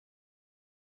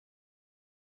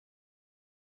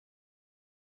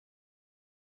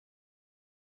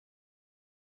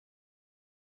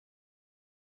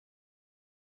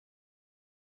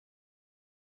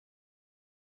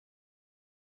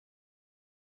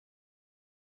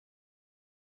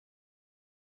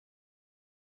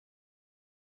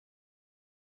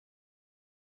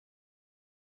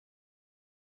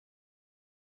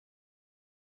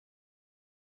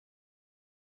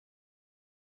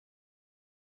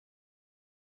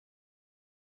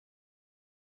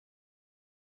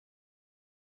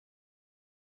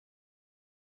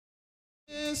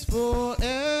is forever.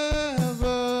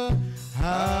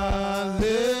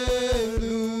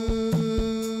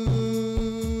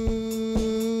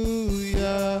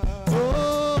 Hallelujah.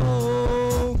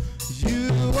 Oh, you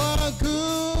are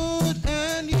good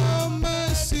and your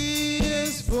mercy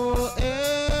is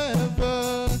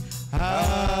forever.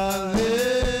 Hallelujah.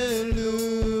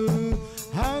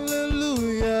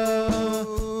 Hallelujah.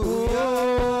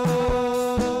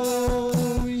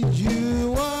 Oh,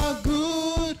 you are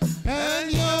good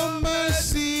and your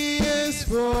mercy is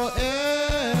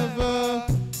forever.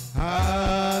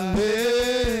 Hallelujah.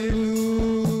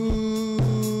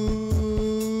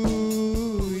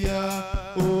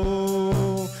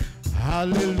 Oh,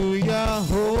 hallelujah.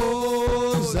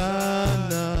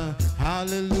 Hosanna.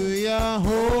 Hallelujah.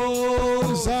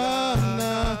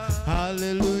 Hosanna.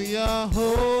 Hallelujah.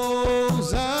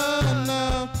 Hosanna.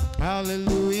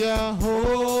 Hallelujah.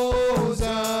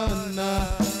 Hosanna.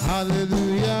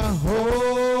 Hallelujah.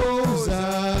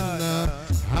 Hosanna.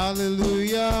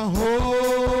 Hallelujah.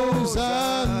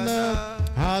 Hosanna.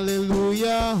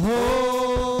 Hallelujah.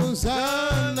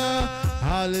 Hosanna.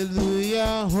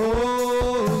 Hallelujah.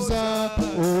 Hosanna.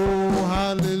 Oh,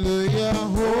 hallelujah.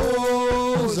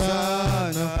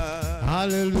 Hosanna.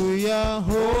 Hallelujah.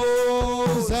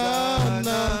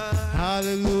 Hosanna.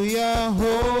 Hallelujah.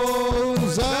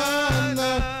 Hosanna.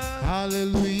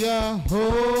 Hallelujah.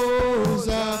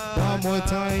 Hosanna. One more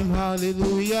time.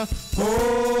 Hallelujah.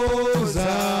 Hosanna.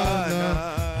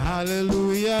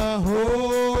 Hallelujah.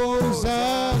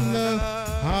 Hosanna.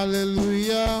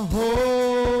 Hallelujah.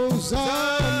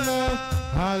 Hosanna.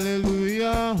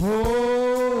 Hallelujah.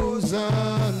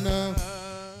 Hosanna.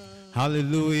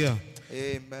 Hallelujah.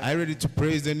 Amen. Are you ready to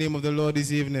praise the name of the Lord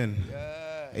this evening?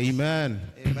 Yes. Amen.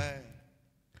 Amen.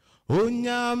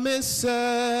 Onyamese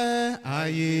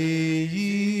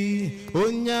ayeyi,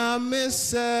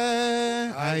 onyamese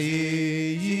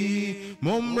ayeyi,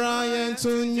 mumra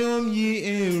yentunyom yi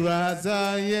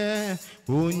iradaye.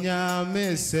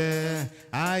 Onyamese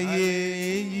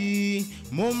ayeyi,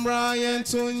 mumra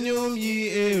yentunyom yi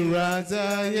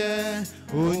iradaye.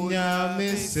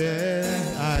 Onyamese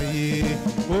ayeyi,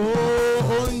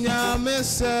 oh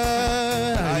onyamese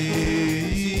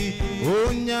ayeyi.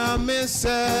 Onyamese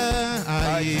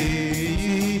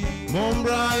ayeyi,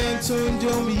 Mombra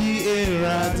yentunjom yi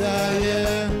eradaye.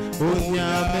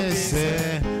 Onyamese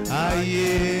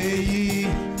ayeyi,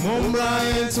 Mombra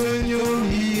yentunjom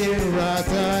yi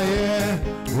eradaye.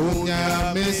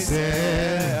 Onyamese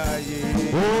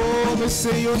ayeyi, oh me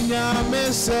say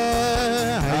onyamese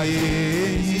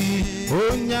ayeyi,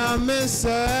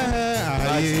 onyamese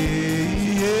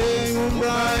ayeyi,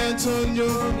 Mombra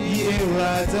yentunjom yi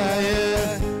eradaye.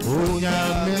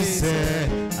 Onyamese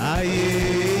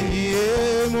ayeyi,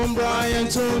 Mombra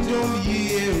yentunjom yi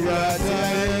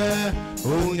eradaye.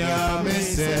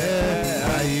 Onyamese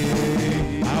ayeyi,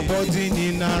 abodi ni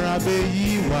narabe yi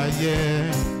waye,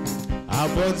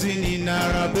 abodi ni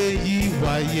narabe yi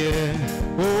waye.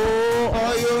 Oh,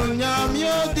 oyo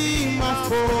nyamyo di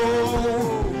mafo,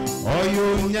 oyo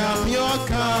nyamyo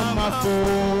kamafo,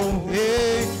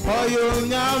 oyo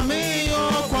nyamyo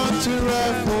kwanture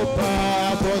fopa,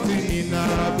 abodi ni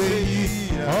narabe yi.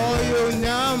 Oyo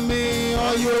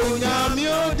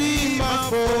nyamyo di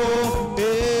mafo,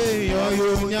 oyo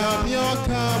nyamyo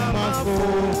kamafo.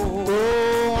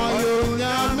 Oh, oyo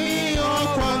nyamyo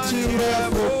kwanture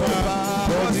fopa,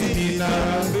 abodi ni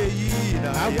narabe yi.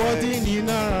 Abodi ni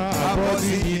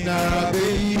narabe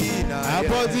yi.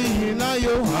 Abodi hina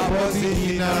yo, abodi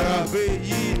hina rabe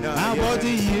hina.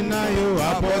 Abodi hina yo,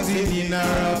 abodi hina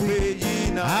rabe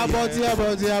hina. Abodi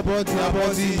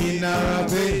hina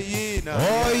rabe hina.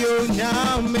 Oyo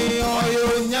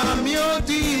nyami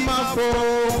odi mafo.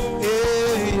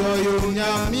 Oyo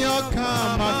nyami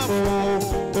okamafo.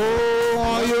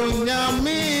 Oyo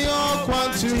nyami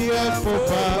okwanture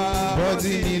fopa.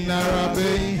 Abodi hina rabe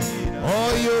hina.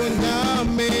 Oyo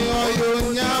nyami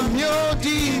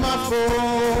odi mafo,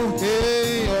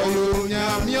 oyo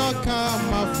nyami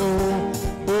okamafo,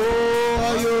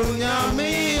 oyo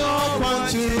nyami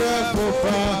okwanture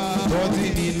fopa, body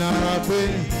ni narabe.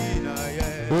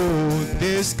 Oh,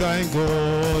 this kind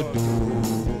God,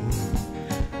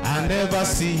 oh, I never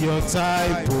see your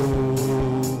type,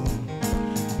 oh.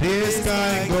 This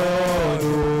kind God,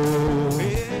 oh,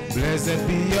 blessed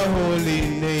be your holy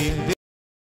name.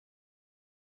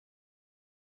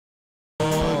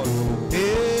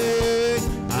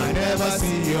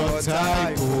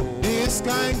 Type, oh, this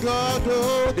kind God,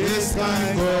 oh, this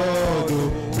kind God, oh,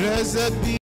 blessed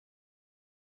be.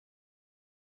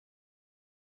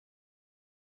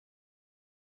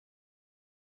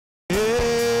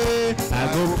 I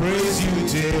go go praise you,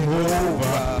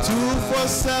 Jehovah.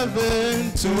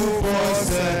 247,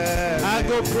 247. I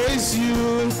go praise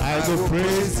you, I go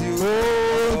praise you.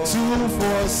 Oh,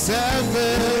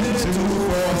 247,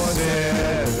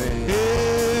 247.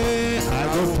 Hey, I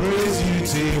go praise you,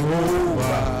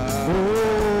 Jehovah.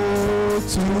 Oh,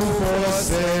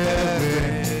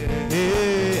 247.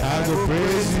 Hey, I go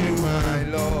praise you, my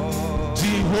Lord.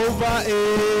 Jehovah,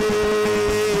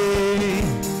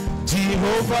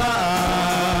 Jehovah,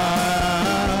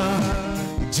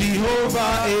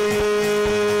 Jehovah,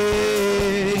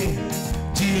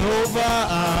 Jehovah,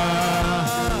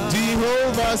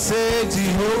 Jehovah, say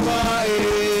Jehovah,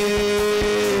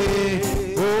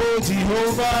 oh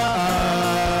Jehovah,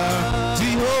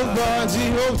 Jehovah,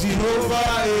 Jehovah,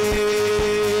 Jehovah,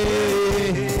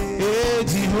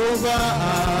 Jehovah,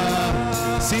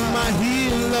 sing my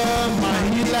healer, my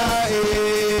healer,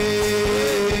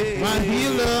 my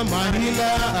healer, my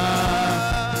healer,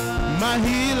 my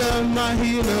healer, my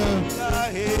healer,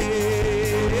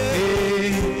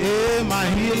 my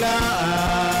healer,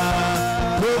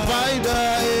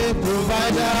 provider,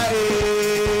 provider,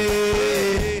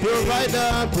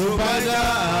 provider, provider,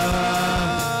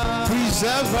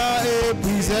 preserver,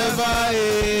 preserver,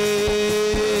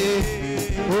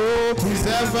 oh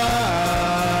preserver.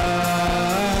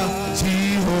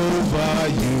 Jehovah,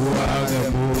 you are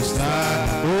the most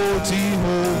high. Oh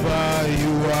Jehovah,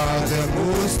 you are the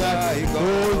most high.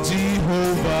 Oh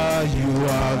Jehovah, you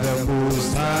are the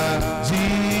most high.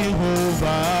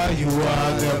 Jehovah, you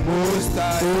are the most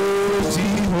high. Oh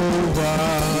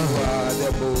Jehovah, you are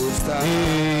the most high.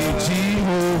 Hey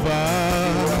Jehovah,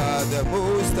 you are the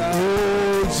most high. Oh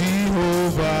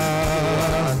Jehovah, you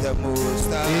are the most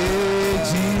high. Hey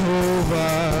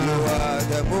Jehovah, you are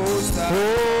the most high.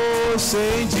 Oh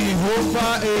say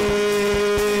Jehovah, hey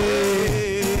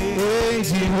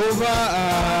Jehovah,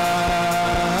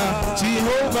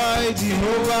 Jehovah,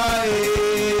 Jehovah,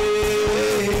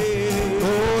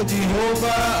 oh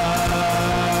Jehovah,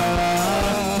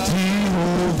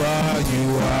 Jehovah, you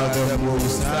are the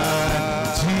most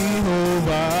high.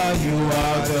 Jehovah, you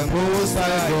are the most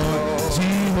high God.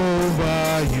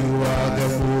 Jehovah, you are the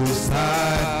most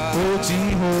high. Oh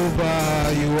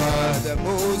Jehovah, you are the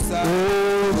most high.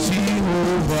 Oh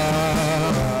Jehovah,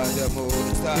 the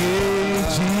most high. Hey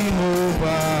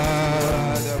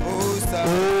Jehovah, the most high.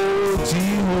 Oh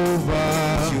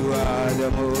Jehovah, you are the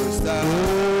most high. Oh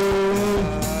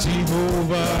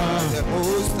Jehovah, the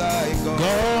most high God.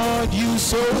 God, you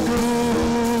so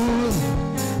good,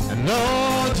 and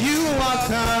Lord, you are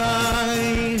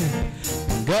kind.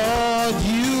 God,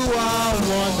 you are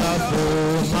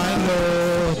wonderful, my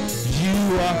Lord.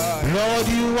 You are, Lord,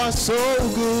 you are so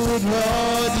good,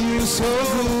 Lord, you so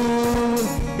good.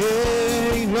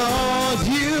 Hey, Lord,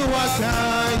 you are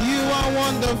kind, you are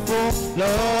wonderful,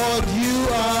 Lord, you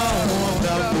are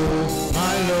wonderful,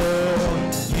 my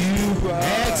Lord. You are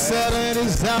excellent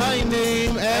is thy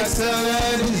name,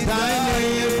 excellent is thy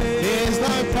name, is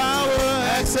thy power,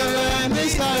 excellent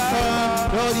is thy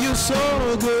power. Lord, you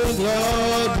so good,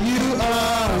 Lord, you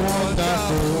are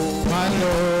wonderful, my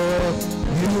Lord.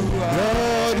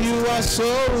 Lord, you are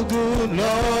so good,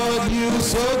 Lord, you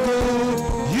so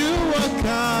good, you are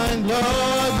kind,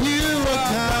 Lord, you are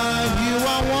kind, you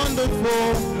are wonderful,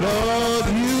 Lord,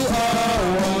 you are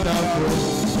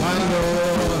wonderful, my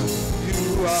Lord.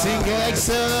 Sing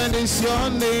excellent is your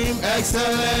name,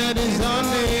 excellent is your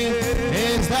name,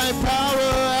 is thy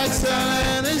power,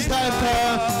 excellent is thy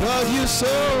power, Lord, you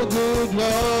so good,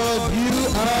 Lord, you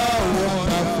are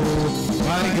wonderful,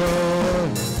 my God.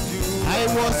 I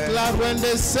was glad when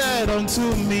they said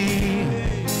unto me,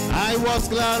 I was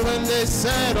glad when they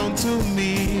said unto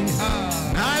me,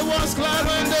 I was glad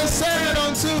when they said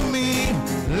unto me,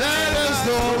 let us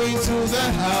go into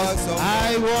the house.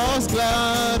 I was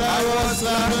glad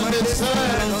when they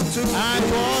said unto me, I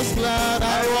was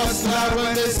glad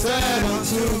when they said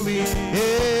unto me,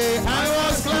 hey, I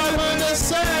was glad when they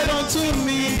said unto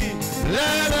me,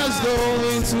 let us go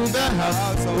into the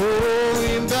house,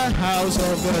 oh, in the house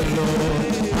of the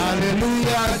Lord.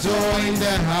 Hallelujah, join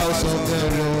the house of the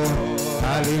Lord.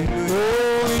 Hallelujah,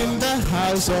 oh, in the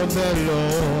house of the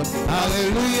Lord.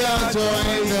 Hallelujah,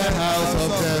 join the house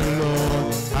of the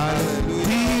Lord. Hallelujah,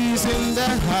 peace in the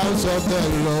house of the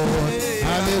Lord.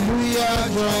 Hallelujah,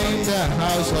 join the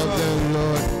house of the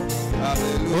Lord.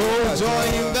 Oh,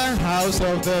 join the house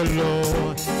of the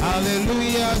Lord.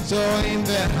 Hallelujah, join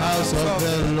the house of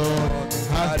the Lord.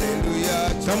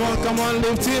 Hallelujah. Come on,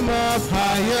 lift him up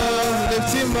higher,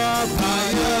 lift him up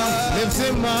higher, lift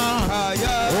him up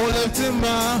higher. Oh, lift him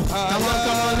up. Come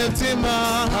on, lift him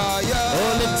up higher.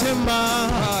 Oh, lift him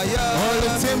up higher. Oh,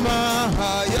 lift him up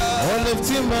higher. Oh, lift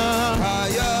him him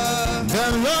up.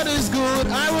 The Lord is good,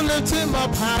 I will lift him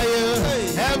up higher.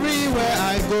 Everywhere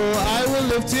I go, I will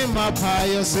lift him up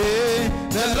higher. Say,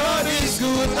 the Lord is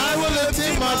good, I will lift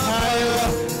him up higher.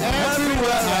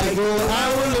 Everywhere I go,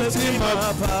 I will lift him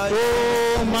up higher.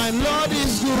 Oh, my Lord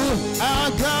is good,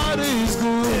 our God is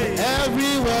good.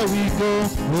 Everywhere we go,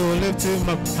 we'll lift him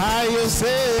up higher.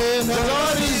 Say, the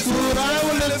Lord is good, I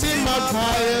will lift him up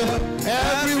higher.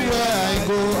 Everywhere I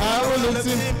go, I will lift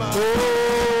him up. Oh,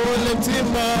 lift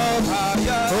him up.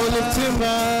 Oh, lift him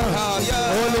up.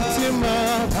 Oh, lift him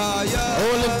up.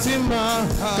 Oh, lift him up.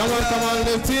 Come on,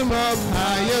 lift him up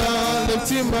higher. Lift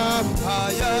him up.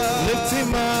 Lift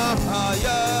him up.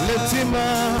 Lift him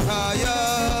up.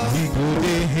 We go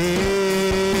to hail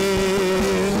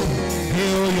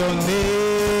your name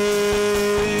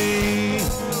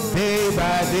day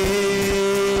by day,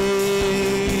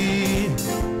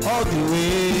 all the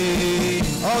way,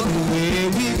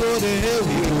 we go to hail,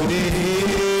 we go to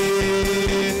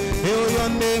hail your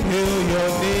name,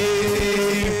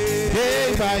 day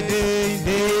by day,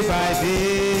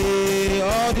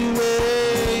 all the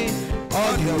way,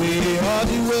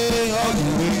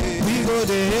 we go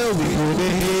to hail, we go to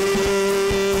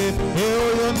hail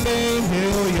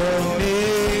your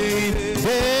name,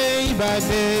 day by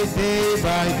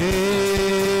day,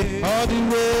 all the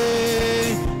way,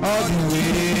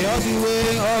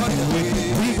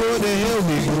 we go to hail,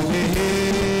 we go to hail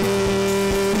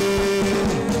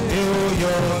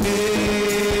your name,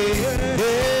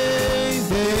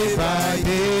 day by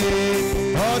day,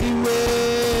 all the way.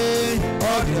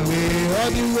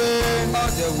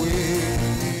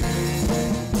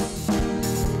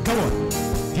 Come on,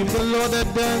 give the Lord a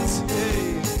dance.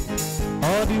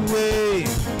 All the way,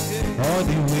 all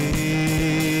the way,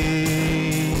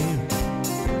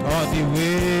 all the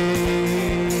way,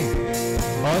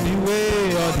 all the way,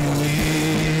 all the way,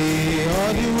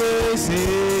 all the way, say,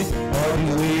 all the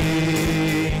way,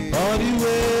 all the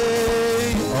way,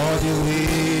 all the way,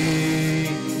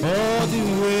 all the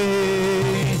way,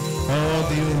 all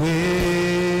the way.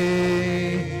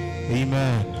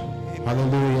 Amen.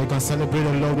 Hallelujah. You can celebrate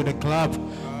the Lord with a clap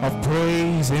of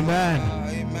praise. Amen.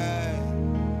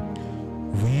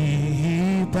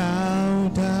 We bow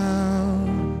down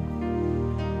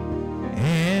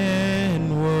and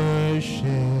worship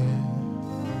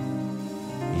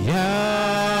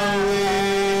Yahweh.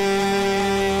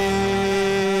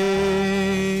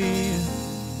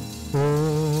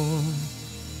 Oh,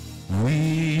 we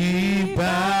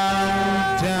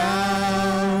bow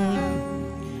down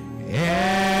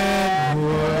and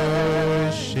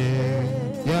worship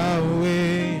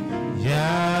Yahweh.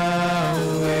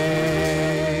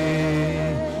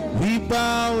 We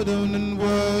bow down and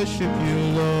worship you,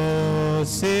 Lord.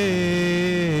 Say,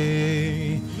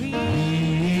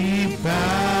 we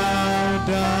bow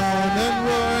down and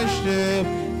worship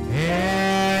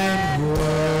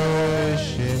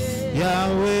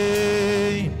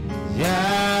Yahweh,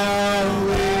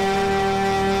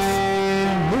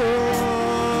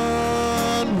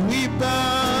 Lord. We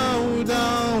bow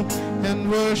down and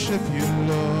worship you,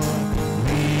 Lord.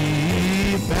 We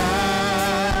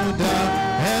bow down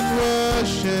and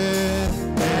worship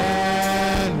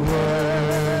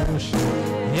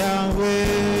Yahweh.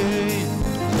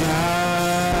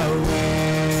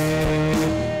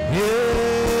 Yeah.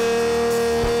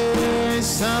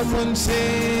 Someone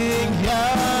sing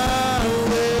Yahweh,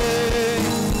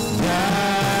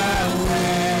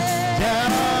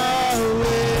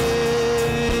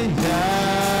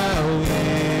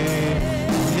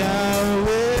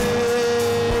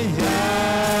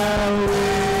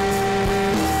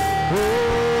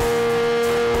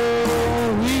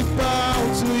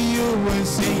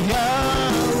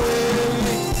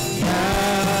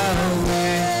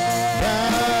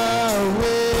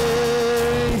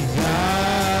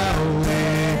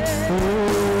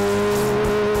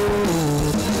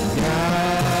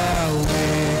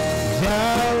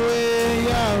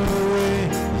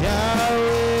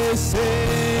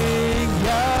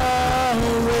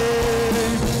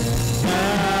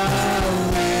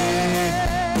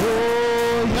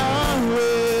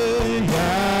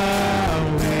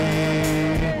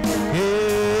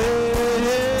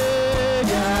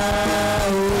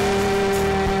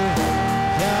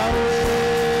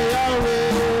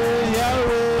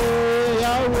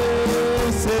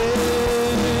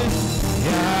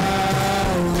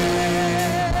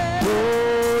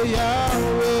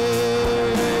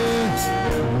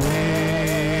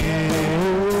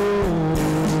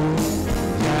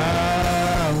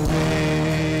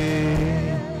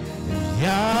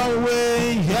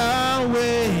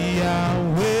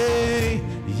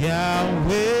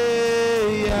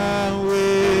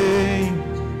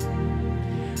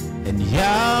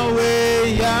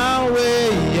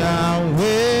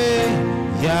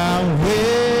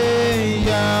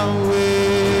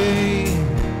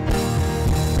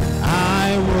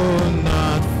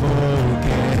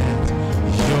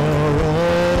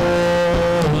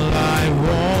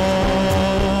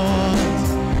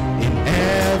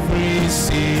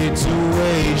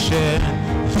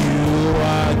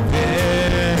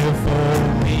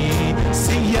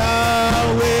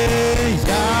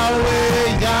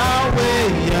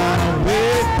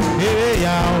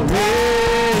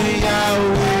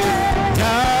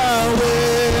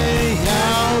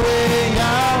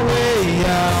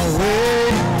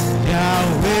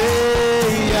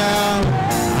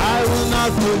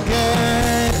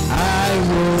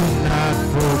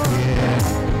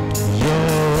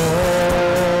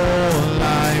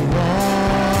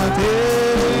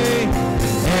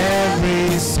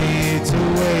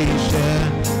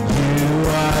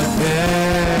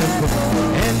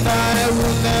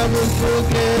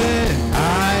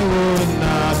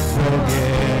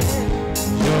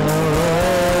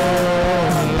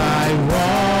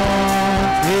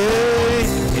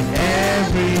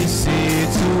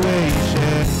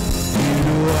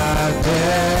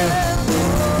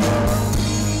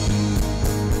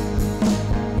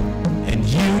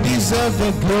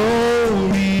 the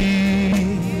glory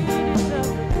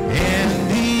and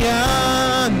the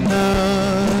honor.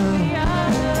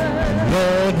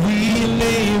 Lord, we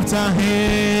lift our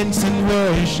hands in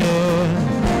worship,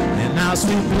 and as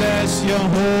we bless your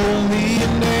holy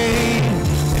name,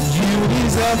 and you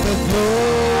deserve the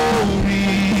glory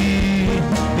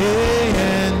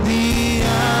and the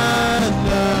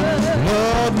honor.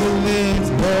 Lord, we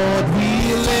lift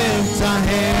our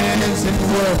hands in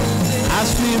worship.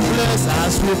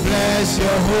 As we bless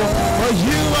your hope, for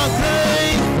you are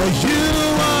great,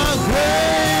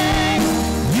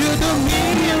 you do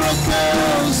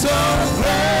miracles so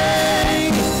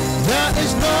great. There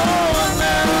is no one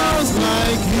else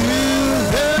like you.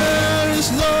 There is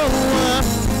no one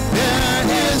else.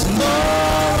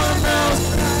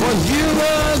 For you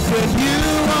are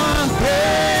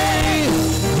great,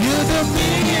 you do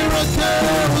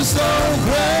miracles so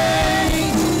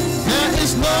great. There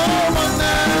is no one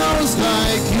else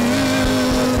like you.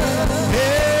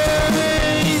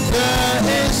 Hey, there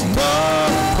is no,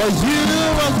 for you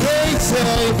are great,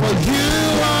 say, for you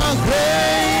are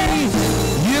great.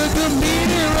 You do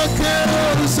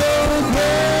miracles so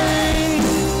great.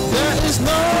 There is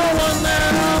no one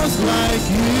else like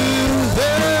you.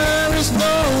 There is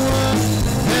no one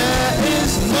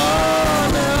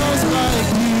else like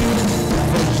you.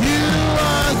 For you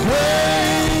are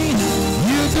great.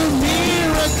 You do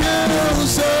miracles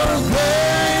so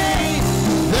great.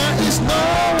 There is no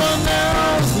one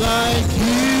else like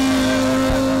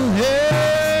you.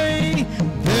 Hey,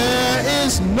 there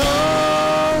is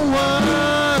no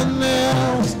one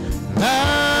else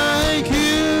like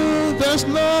you. There's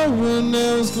no one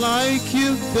else like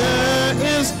you. There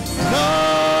is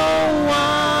no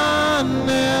one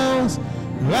else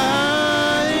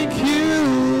like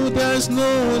you. There's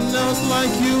no one else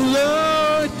like you,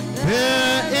 Lord.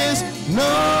 There is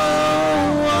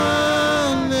no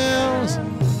one else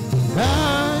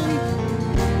like.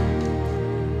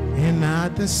 And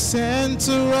at the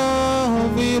center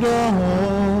of it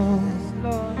all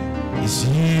is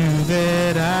you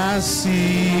that I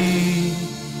see.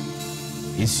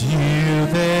 It's you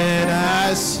that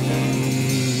I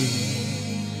see.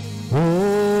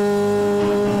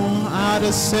 Oh, at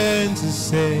the center,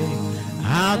 say,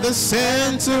 at the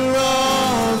center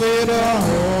of it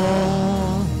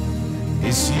all,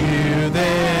 it's you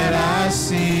that I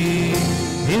see.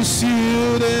 It's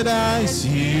you that I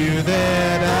see.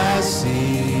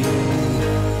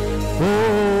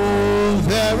 Oh,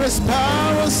 there is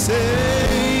power,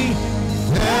 say,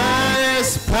 there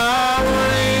is power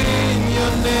in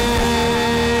your name.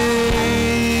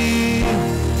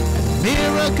 And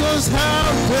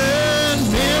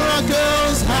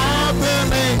miracles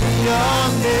happen in your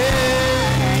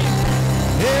name.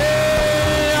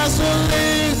 Hey, as we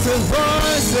lift our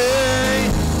voice,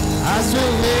 as we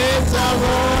lift our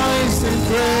voice in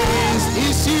praise,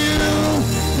 it's you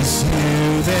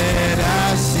that I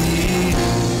see.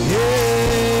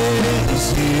 Yeah, it's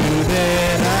you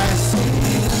that I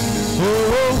see. Oh,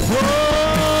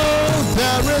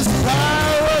 there is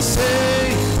power,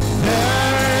 say,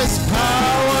 there is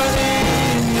power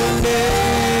in your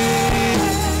name.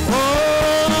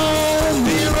 Oh,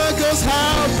 miracles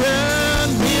happen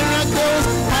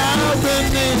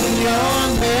in your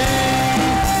name.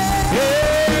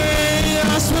 Hey,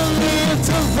 as we lift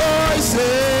our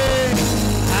voices,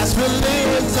 as we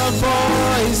lift our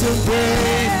voice and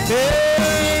pray,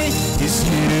 hey, it's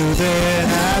you that I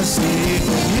see,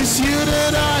 it's you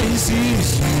that I see,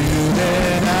 it's you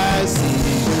that I see.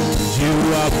 You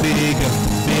are bigger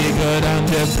than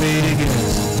the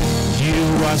biggest. You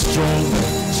are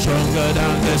stronger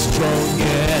than the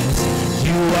strongest.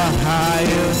 You are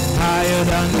higher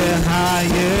than the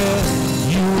highest.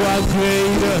 You are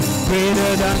greater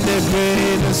than the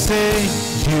greatest. Say,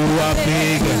 you are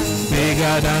bigger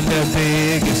than the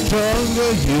biggest.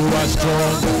 Stronger, you are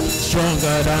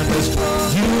stronger than the strong.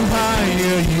 You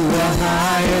are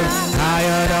higher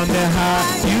than the high.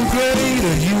 You are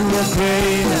greater,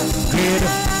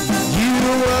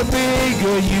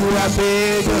 You are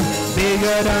bigger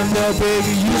than the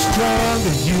bigger. You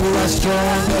are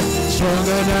stronger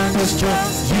than the strong.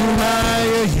 You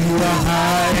are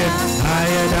higher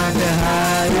than the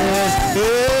highest.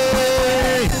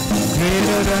 Hey,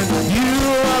 greater than you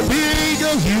are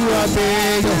bigger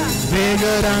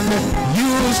than the. You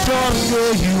are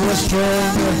stronger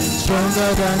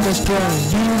than the strong.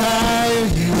 You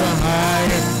are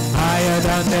higher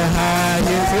than the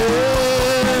highest.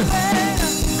 Hey,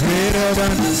 greater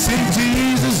than. Sing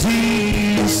Jesus,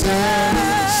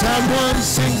 someone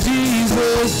sing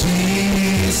Jesus.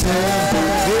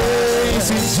 Hey,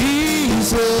 sing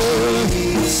Jesus.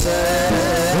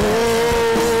 Oh,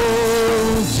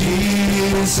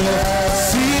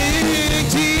 Sing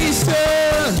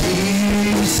Jesus,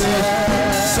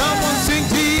 Jesus. Someone sing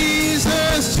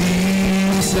Jesus,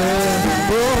 Jesus.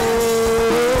 Oh,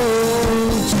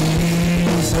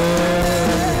 Jesus.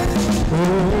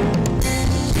 Oh,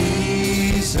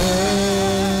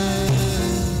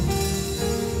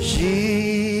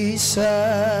 Jesus.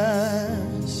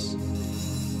 Jesus.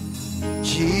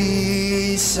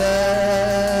 Jesus.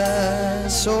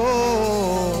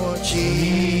 Oh,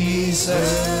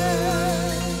 Jesus.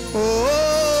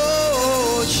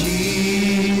 Oh,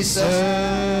 Jesus.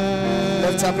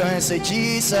 Lift up your hand and say,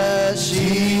 Jesus,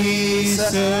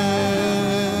 Jesus.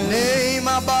 Name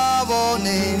above all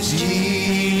names,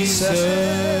 Jesus.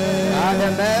 At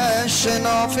the mention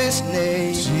of his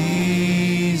name,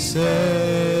 Jesus.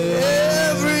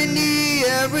 every knee,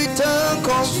 every tongue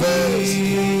confess.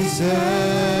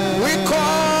 Jesus. We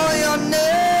call your name,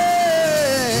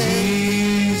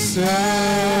 Jesus.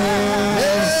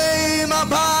 name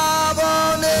above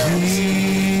all names,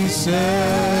 Jesus.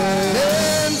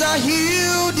 names that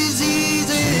heal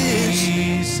diseases.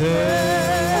 Jesus.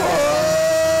 Oh,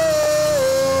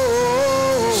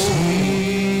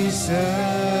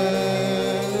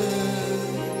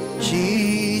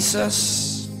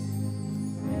 Jesus.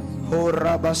 Oh,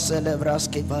 Rabba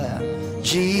Celebraski Vaya.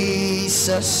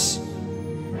 Jesus.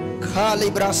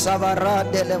 Calibra Savara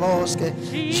de Levosque.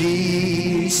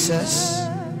 Jesus.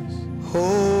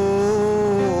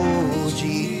 Oh,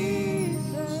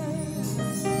 Jesus.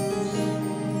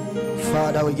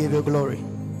 Father, we give you glory.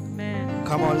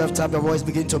 Come on, lift up your voice,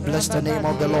 begin to bless the name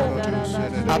of the Lord.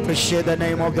 Appreciate the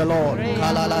name of the Lord.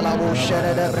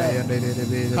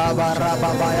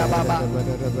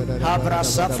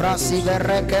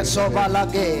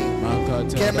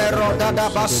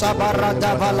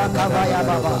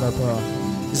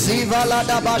 Zivala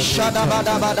da bashada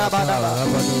bada bada bada.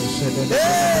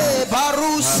 Eh,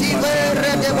 barusi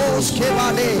vere de bosque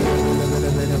vade.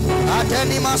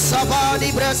 Ateni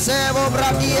masabadi bresevo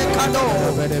bradie kado.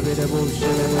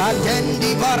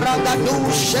 Atendi barada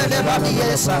dushe de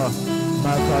badiesa.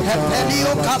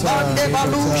 Hepelio kabande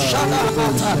balu shada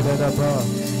ata.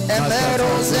 Emero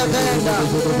zevenda.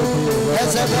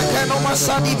 Ezebekeno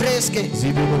masadi breske.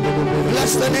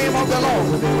 Bless the name of the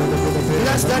Lord.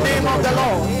 Bless the name of the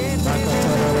Lord.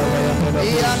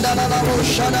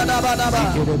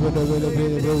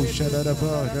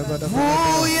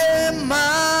 Uye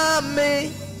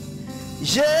mami,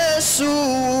 Jesus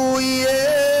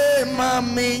ye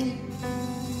mami.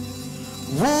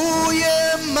 Uye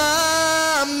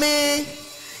mami,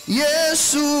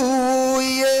 Jesus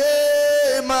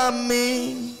ye mami.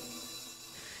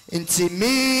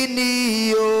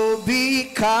 Intimini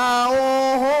obika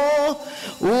oh,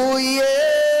 uye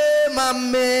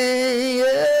mami,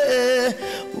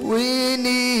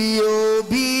 wini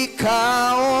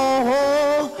obika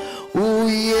oh,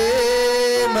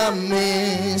 uye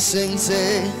mami. Sing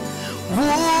say,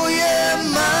 uye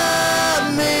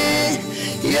mami,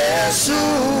 Yesu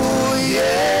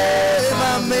ye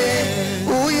mami,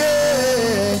 uye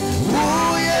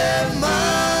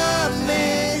mami,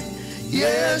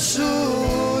 Yesu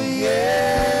ye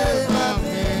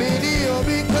mami. Bini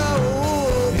obika oh,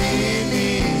 bini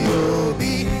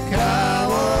obika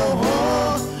oh,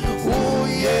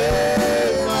 uye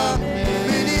mami.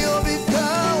 Bini obika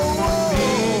oh,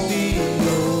 bini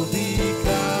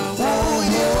obika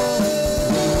uye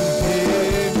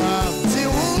mami. Si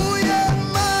uye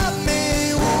mami,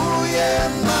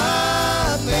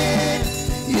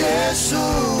 Yesu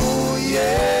ye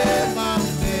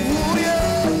mami. Uye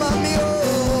mami oh,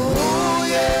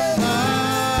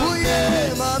 uye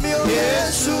mami oh,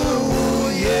 Yesu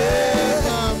ye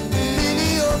mami. Bini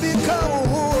obika oh,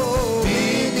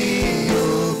 bini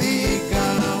obika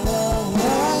oh,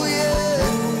 uye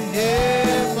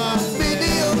mami.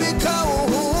 Bini obika oh,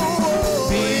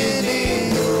 bini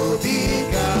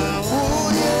obika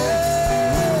uye.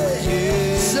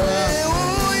 Say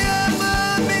uye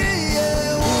mami,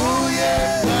 uye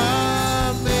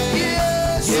mami.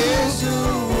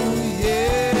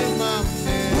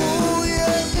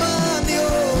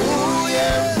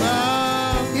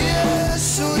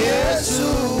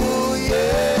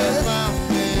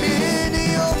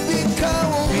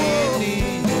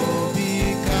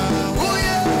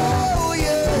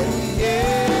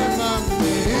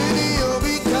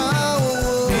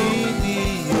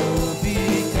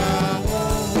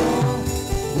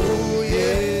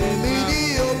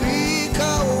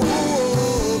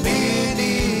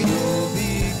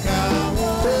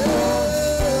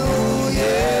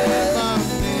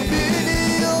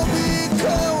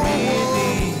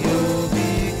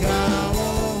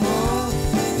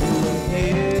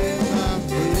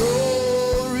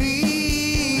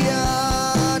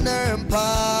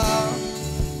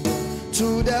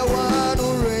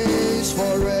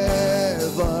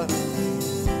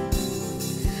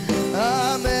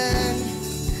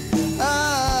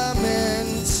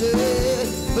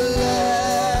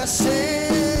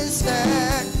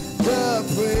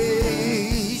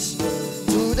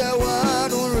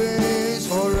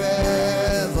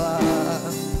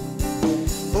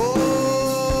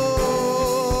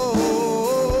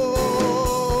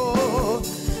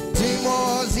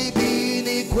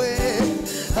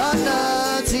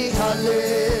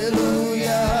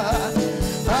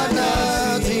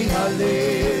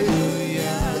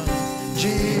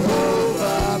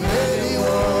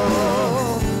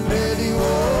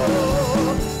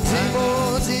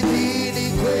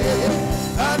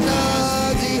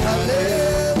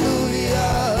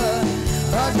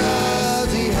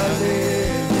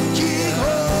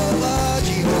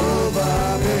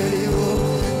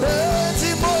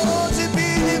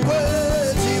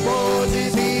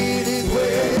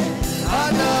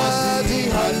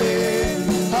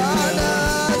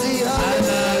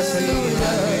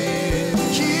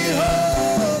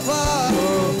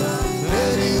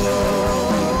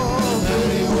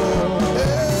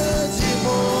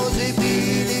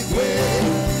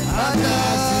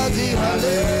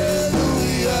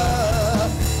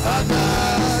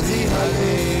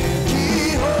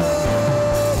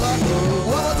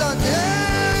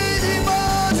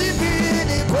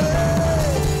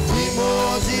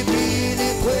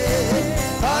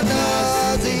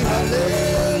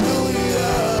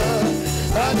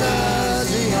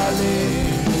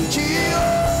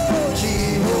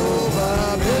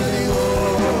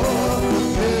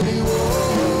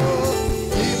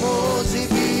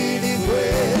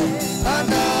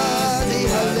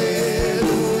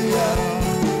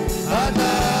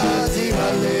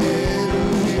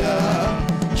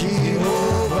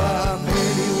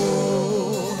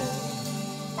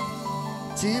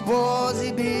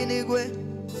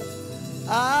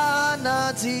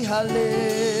 Ananti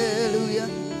hallelujah.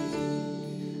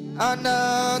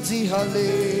 Ananti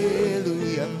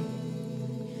hallelujah.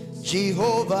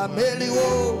 Jehovah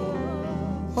Meliwo.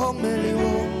 Oh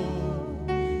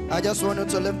Meliwo. I just want you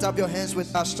to lift up your hands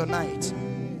with us tonight.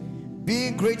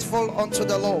 Being grateful unto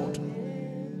the Lord.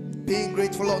 Being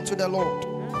grateful unto the Lord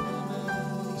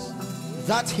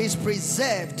that He's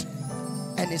preserved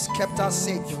and He's kept us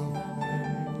safe.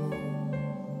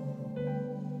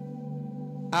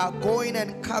 Our going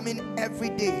and coming every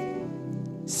day,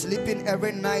 sleeping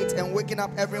every night and waking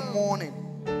up every morning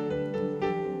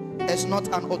is not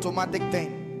an automatic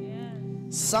thing.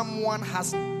 Someone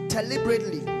has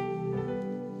deliberately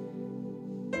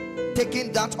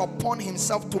taken that upon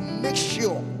himself to make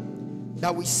sure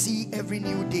that we see every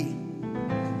new day,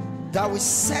 that we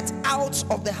set out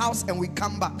of the house and we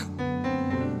come back.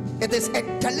 It is a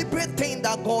deliberate thing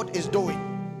that God is doing.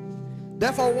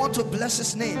 Therefore, I want to bless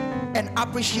His name and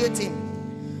appreciate Him,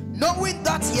 knowing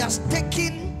that He has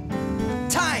taken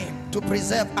time to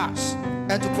preserve us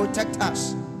and to protect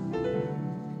us.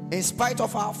 In spite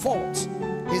of our faults,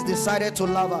 He's decided to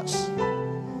love us.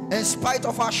 In spite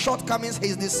of our shortcomings,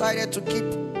 He's decided to keep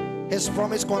His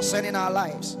promise concerning our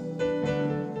lives.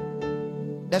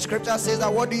 The scripture says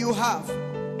that what do you have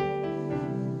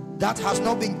that has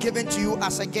not been given to you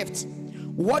as a gift?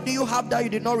 What do you have that you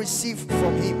did not receive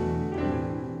from Him?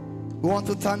 We want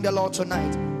to thank the Lord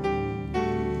tonight.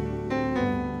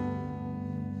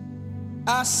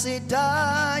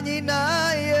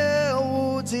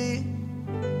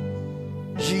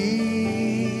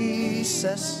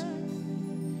 Jesus,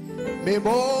 me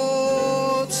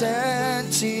bo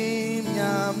tentim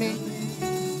nyami,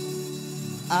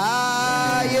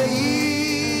 aye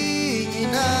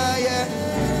inaye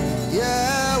ye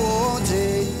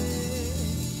wonte.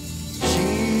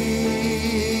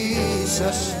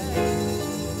 Jesus,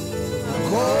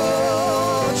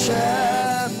 kochane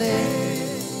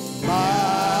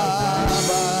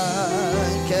baba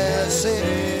kese.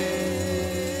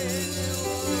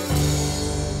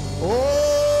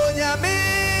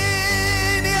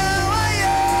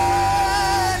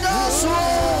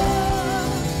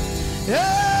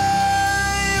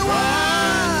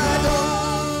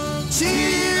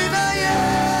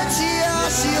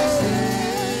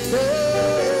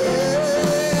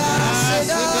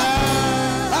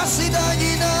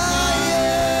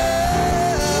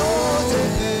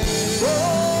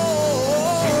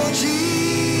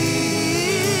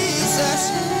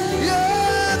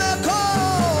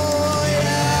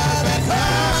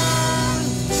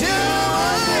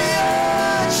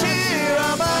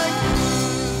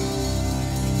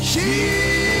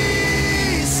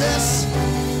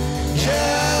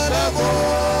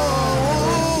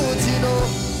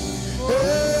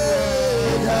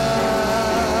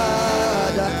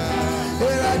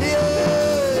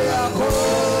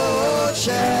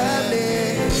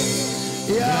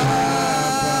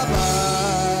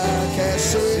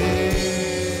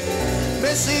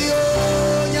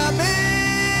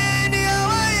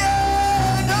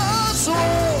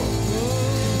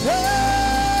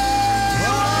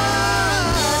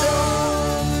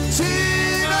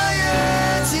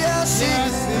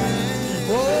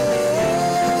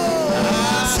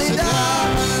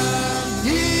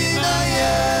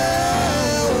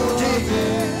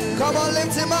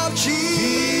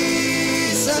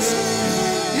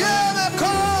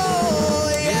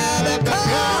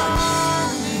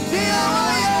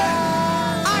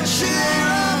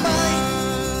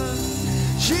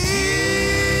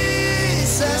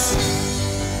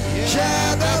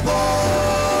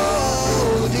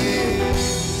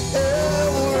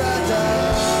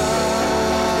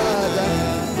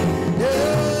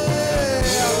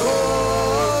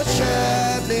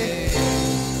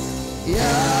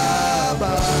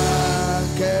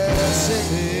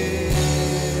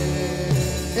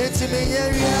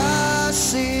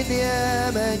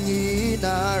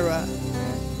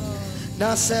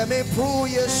 Na seme pu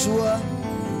Yeshua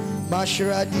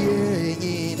mashradie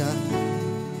nyina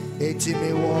eti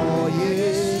me wo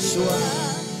Yeshua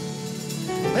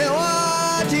me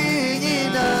wa di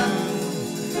nyina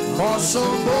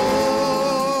osombo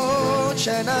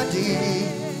chenadi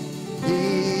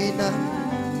nyina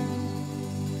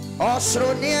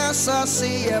osronia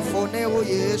sasi efone wo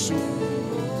Yesu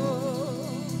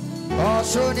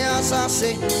osronia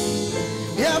sasi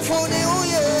efone wo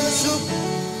Yesu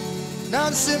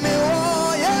Nancy me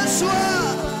wo Yeshua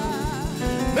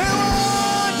me wo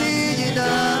dina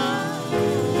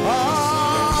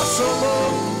asomo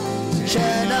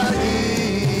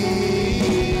chenadina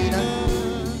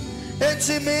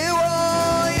eti me wo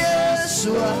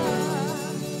Yeshua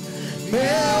me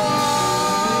wo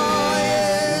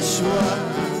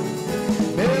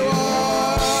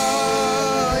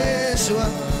Yeshua.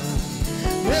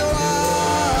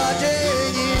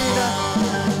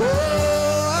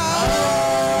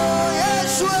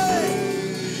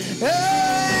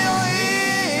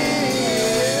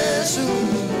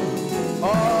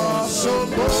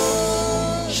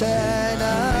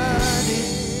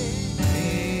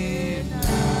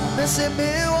 Say me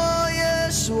wa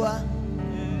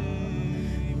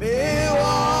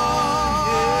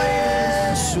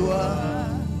Yeshua,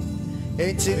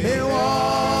 eti me wa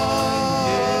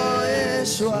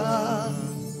Yeshua,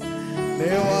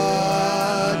 me wa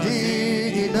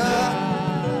didina,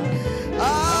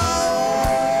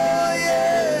 ah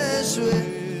Yeshua,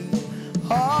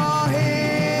 ah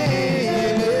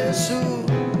Yesu,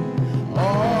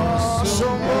 oh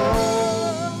somo.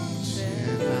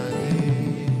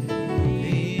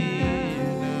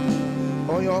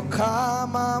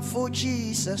 Come for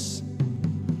Jesus,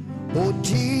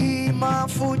 Odima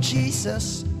for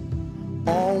Jesus,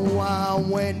 oh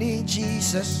when in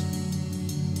Jesus,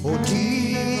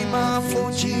 Odima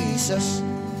for Jesus,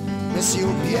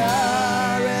 Monsieur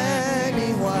Pierre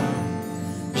anyone,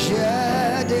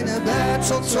 shed in a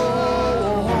battle to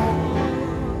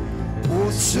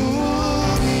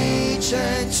reach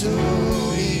and to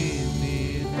me,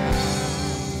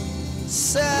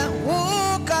 say,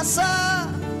 Wokasa.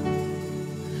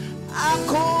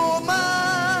 Akoma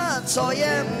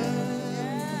toyem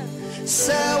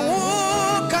se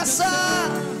wukasa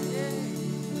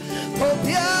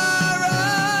obiara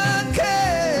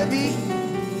kebi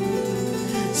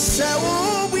se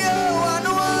ubie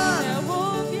wanua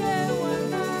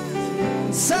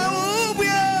se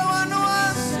ubie wanua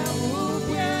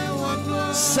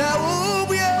se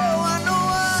ubie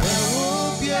wanua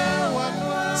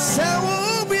se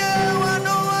ubie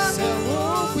wanua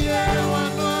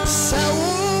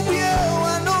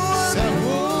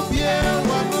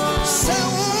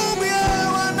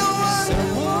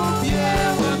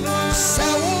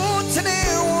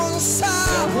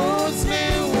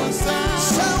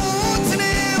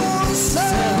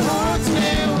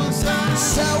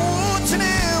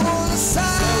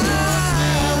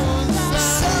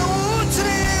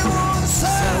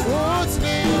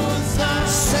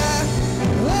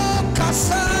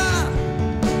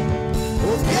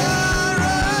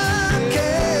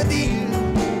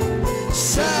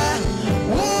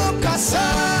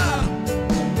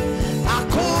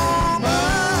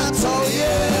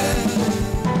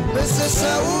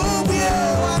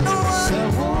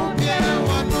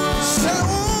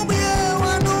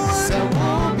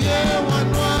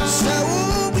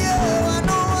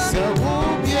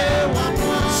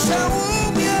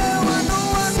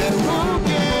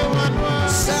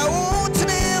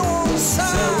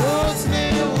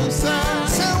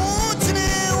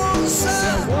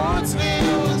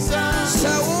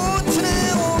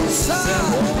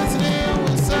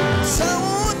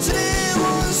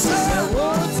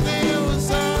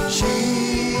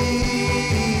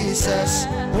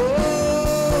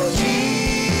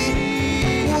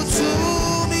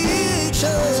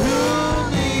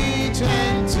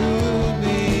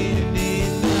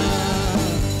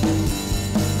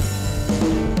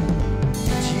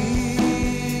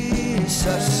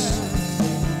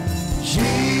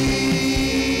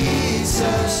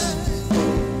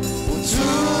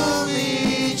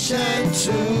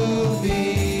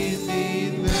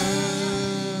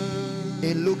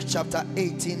In Luke chapter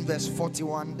 18 verse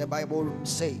 41, the Bible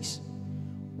says,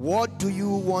 what do you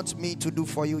want me to do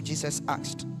for you? Jesus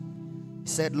asked. He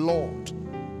said, Lord,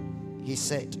 he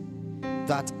said,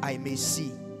 that I may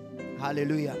see.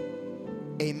 Hallelujah.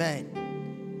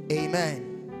 Amen.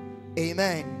 Amen.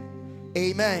 Amen.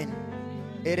 Amen.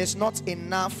 It is not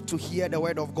enough to hear the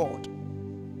word of God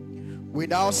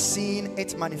without seeing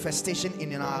its manifestation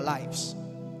in our lives.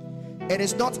 It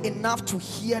is not enough to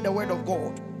hear the word of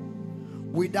God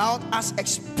without us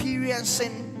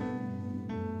experiencing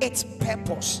its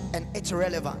purpose and its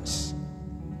relevance.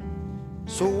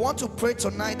 So we want to pray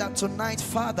tonight that tonight,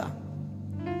 Father,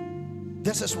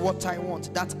 this is what I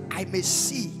want, that I may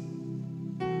see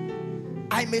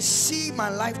my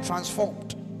life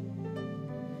transformed.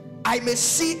 I may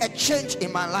see a change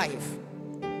in my life.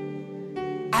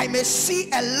 I may see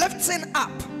a lifting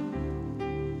up.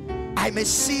 I may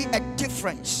see a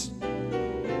difference.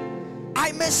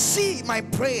 I may see my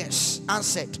prayers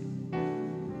answered.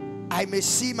 I may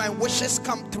see my wishes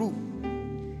come through.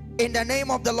 In the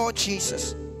name of the Lord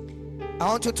Jesus, I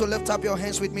want you to lift up your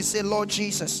hands with me. Say, Lord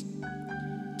Jesus,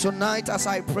 tonight as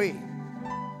I pray,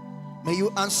 may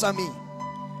you answer me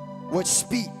with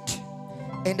speed.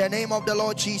 In the name of the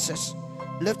Lord Jesus,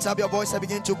 lift up your voice and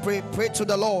begin to pray. Pray to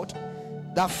the Lord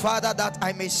that, Father, that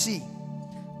I may see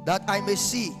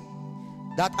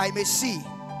that I may see,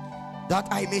 that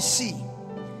I may see,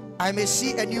 I may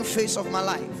see a new face of my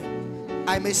life.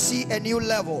 I may see a new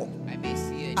level.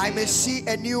 I may see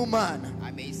a new man.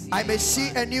 I may see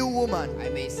a new woman,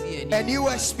 a new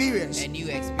experience,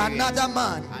 another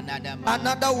man,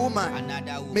 another woman.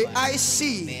 May I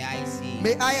see,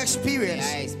 may I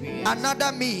experience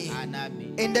another me.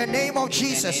 In the name of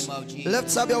Jesus,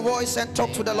 lift up your voice and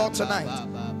talk to the Lord tonight.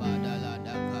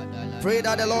 Pray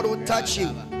that the Lord will touch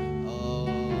you.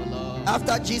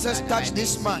 After Jesus touched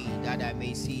this man,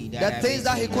 the things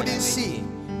that he couldn't see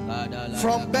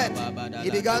from birth, he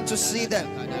began to see them.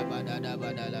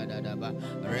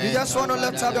 You just want to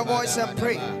lift up your voice and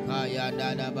pray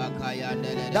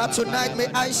that tonight may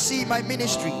I see my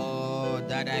ministry,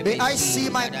 may I see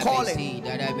my calling,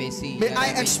 may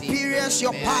I experience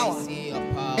your power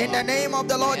in the name of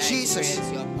the Lord Jesus.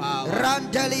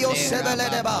 Randelio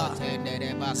Seveledeba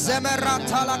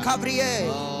Zemeratala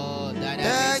Cavrier.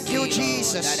 Thank you,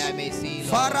 Jesus.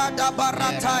 Farada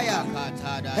Barataya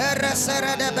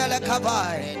Heresere de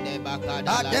Belekavai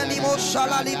Adenimo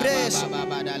Shala Libres.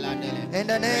 In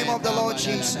the name of the Lord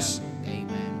Jesus.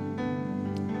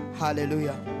 Amen.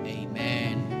 Hallelujah.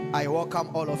 Amen. I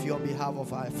welcome all of you on behalf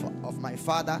of my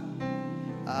father.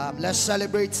 Let's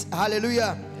celebrate.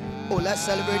 Hallelujah. Oh, let's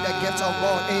celebrate the gift of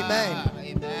God. Amen.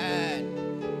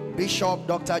 Amen. Bishop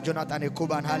Dr. Jonathan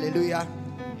Ekuban. Hallelujah.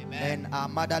 And our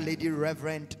mother lady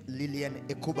Reverend Lillian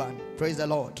Ekuban. Praise the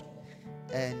Lord.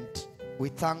 And we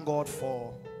thank God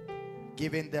for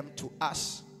giving them to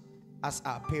us as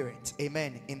our parents.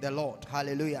 Amen. In the Lord.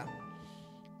 Hallelujah.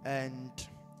 And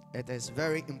it is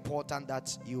very important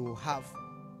that you have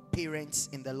parents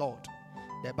in the Lord.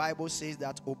 The Bible says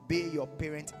that obey your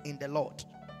parents in the Lord.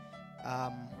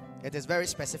 It is very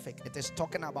specific. It is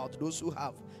talking about those who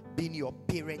have been your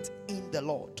parents in the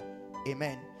Lord.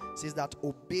 Amen. It says that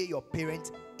obey your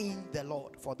parents in the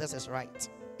Lord, for this is right.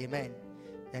 Amen.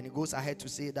 And it goes ahead to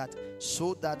say that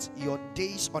so that your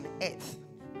days on earth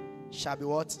shall be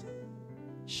what?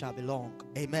 Shall be long.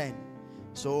 Amen.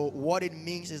 So what it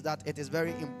means is that it is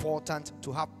very important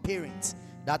to have parents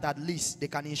that at least they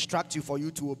can instruct you for you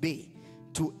to obey,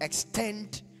 to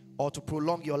extend or to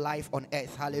prolong your life on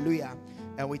earth. Hallelujah.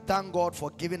 And we thank God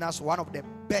for giving us one of the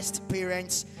best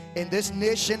parents in this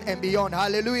nation and beyond.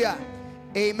 Hallelujah.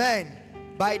 Amen.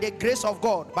 By the grace of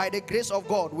God, by the grace of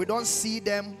God, we don't see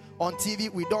them on TV,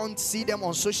 we don't see them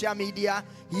on social media,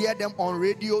 hear them on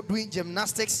radio doing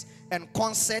gymnastics and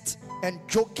concerts and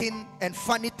joking and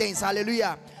funny things.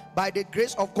 Hallelujah. By the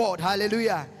grace of God,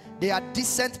 hallelujah, they are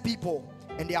decent people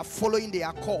and they are following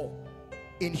their call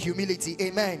in humility.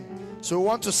 Amen. So we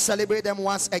want to celebrate them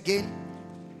once again.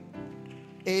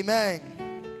 Amen.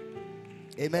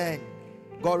 Amen.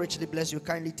 God richly bless you.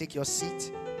 Kindly take your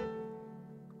seat.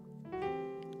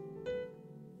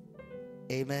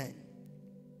 Amen.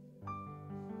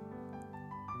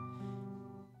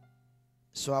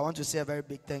 So I want to say a very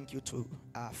big thank you to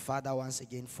our Father once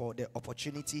again for the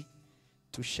opportunity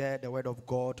to share the word of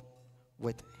God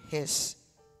with his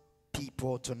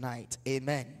people tonight.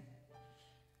 Amen.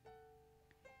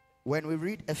 When we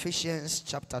read Ephesians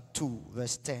chapter 2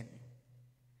 verse 10,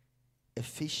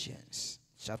 Ephesians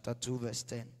chapter 2 verse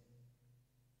 10.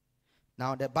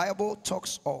 Now the Bible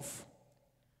talks of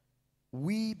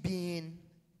we being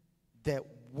the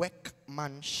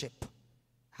workmanship.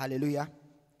 Hallelujah.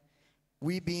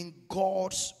 We being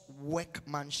God's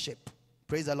workmanship.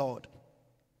 Praise the Lord.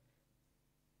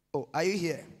 Oh, are you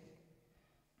here?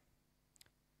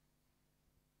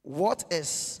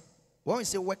 When we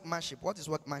say workmanship, what is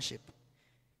workmanship?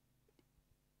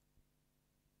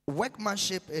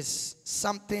 Workmanship is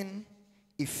something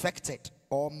effected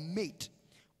or made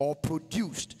or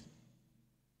produced.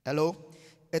 Hello?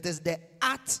 It is the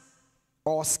art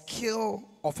or skill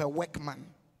of a workman.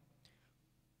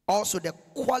 Also the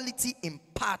quality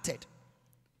imparted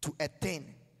to a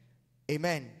thing.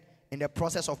 Amen. In the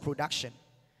process of production.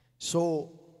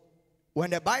 So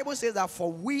when the Bible says that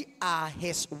for we are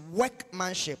his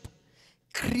workmanship,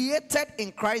 created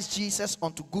in Christ Jesus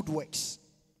unto good works,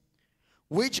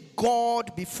 which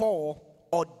God before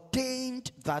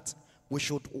ordained that we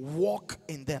should walk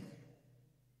in them.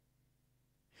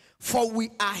 For we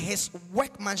are his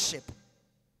workmanship.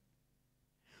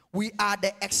 We are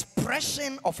the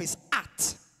expression of his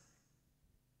art.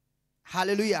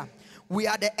 Hallelujah. We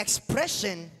are the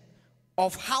expression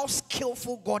of how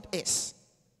skillful God is.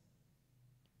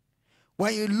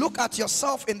 When you look at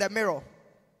yourself in the mirror,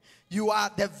 you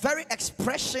are the very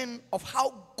expression of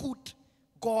how good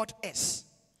God is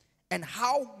and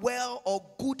how well or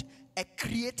good a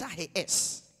creator he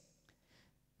is.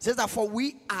 It says that for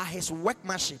we are his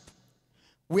workmanship,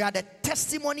 We are the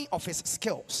testimony of his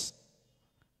skills.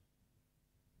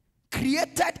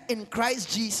 Created in Christ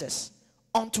Jesus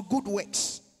unto good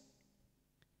works.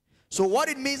 So what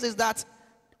it means is that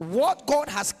what God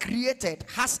has created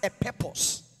has a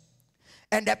purpose.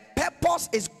 And the purpose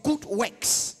is good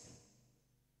works.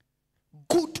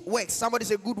 Good works. Somebody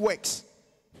say good works.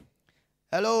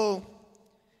 Hello?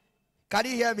 Can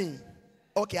you hear me?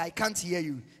 Okay, I can't hear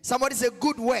you. Somebody say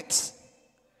good works.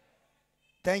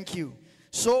 Thank you.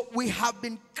 So we have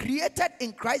been created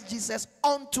in Christ Jesus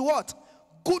unto what?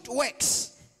 Good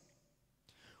works,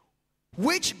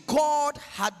 which God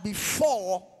had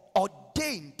before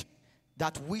ordained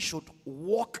that we should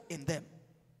walk in them.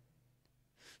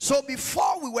 So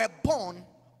before we were born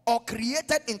or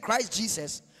created in Christ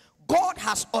Jesus, God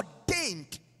has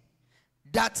ordained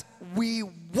that we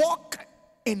walk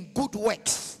in good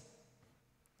works.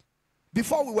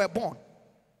 Before we were born,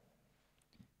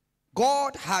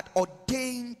 God had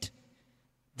ordained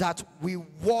that we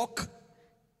walk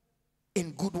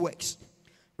in good works.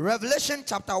 Revelation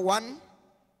chapter 1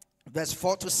 verse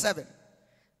 4 to 7.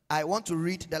 I want to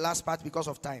read the last part because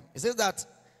of time. It says that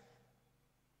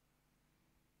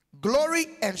glory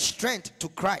and strength to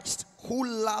Christ, who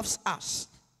loves us,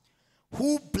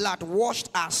 who blood washed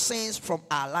our sins from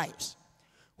our lives,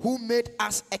 who made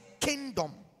us a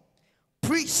kingdom,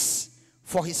 priests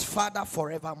for his Father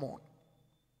forevermore.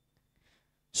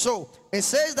 So it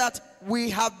says that we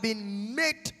have been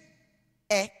made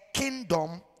a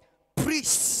kingdom,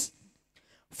 priests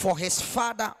for his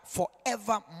Father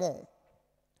forevermore.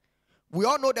 We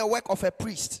all know the work of a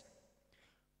priest.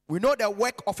 We know the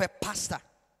work of a pastor.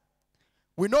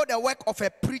 We know the work of a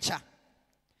preacher.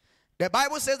 The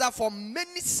Bible says that for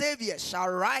many saviors shall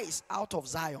rise out of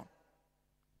Zion.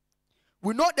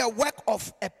 We know the work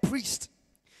of a priest.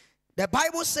 The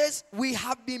Bible says we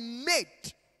have been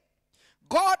made.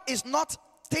 God is not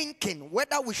thinking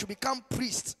whether we should become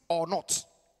priests or not.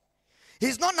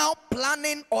 He's not now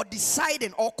planning or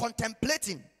deciding or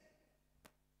contemplating.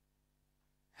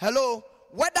 Hello,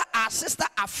 whether our sister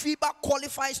Afiba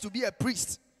qualifies to be a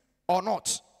priest or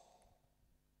not.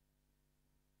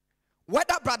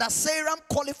 Whether brother Saram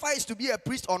qualifies to be a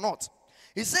priest or not.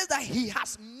 He says that he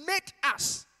has made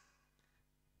us.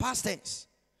 Past tense.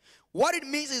 What it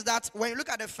means is that when you look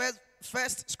at the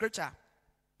first scripture,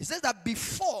 it says that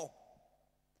before,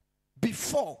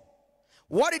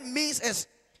 what it means is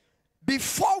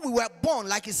before we were born,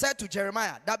 like he said to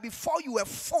Jeremiah, that before you were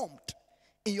formed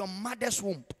in your mother's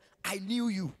womb, I knew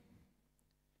you.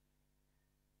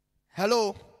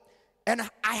 Hello? And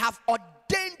I have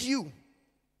ordained you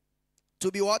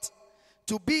to be what?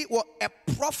 To be what? A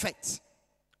prophet.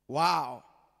 Wow.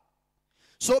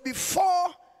 So before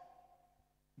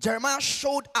Jeremiah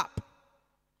showed up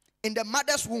in the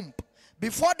mother's womb,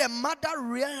 before the mother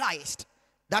realized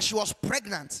that she was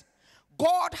pregnant,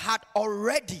 God had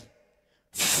already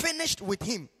finished with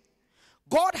him.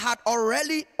 God is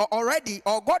already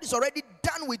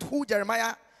done with who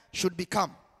Jeremiah should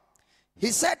become. He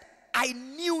said, I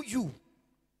knew you.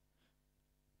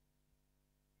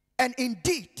 And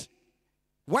indeed,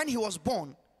 when he was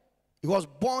born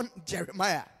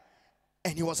Jeremiah,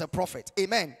 and he was a prophet.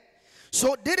 Amen.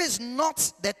 So this is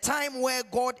not the time where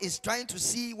God is trying to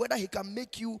see whether he can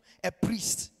make you a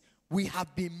priest. We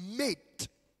have been made.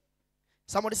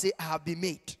 Somebody say, I have been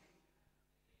made.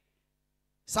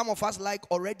 Some of us like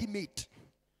already made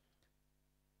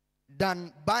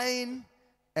than buying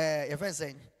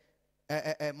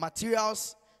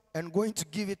materials and going to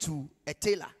give it to a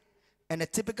tailor. And a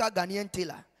typical Ghanaian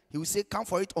tailor, he will say, come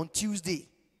for it on Tuesday.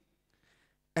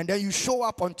 And then you show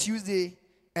up on Tuesday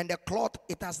and the cloth,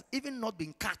 it has even not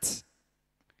been cut.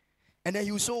 And then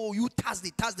you say, oh, you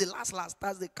Thursday, last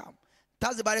Thursday come.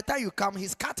 Thursday, by the time you come,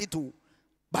 he's cut it too.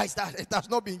 But it has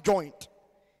not been joined.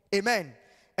 Amen.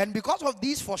 And because of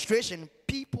this frustration,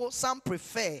 some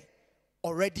prefer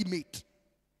already made.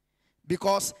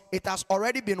 Because it has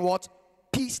already been what?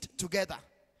 Pieced together.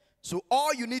 So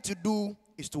all you need to do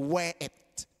is to wear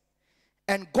it.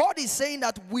 And God is saying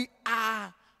that we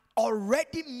are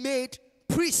already made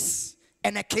priests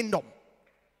and a kingdom.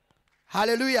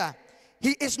 Hallelujah.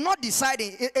 He is not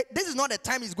deciding. This is not the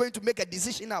time he's going to make a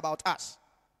decision about us.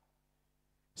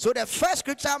 So the first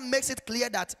scripture makes it clear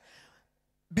that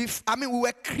we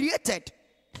were created,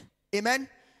 amen,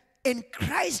 in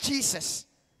Christ Jesus.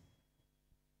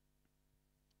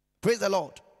 Praise the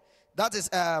Lord. That is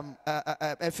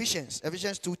Ephesians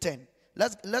 2:10.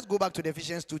 Let's go back to the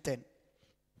Ephesians 2:10.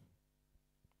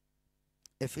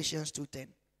 Ephesians 2:10.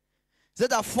 So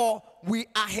therefore, we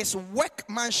are his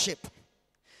workmanship,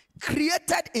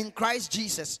 created in Christ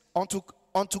Jesus unto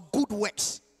good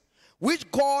works, which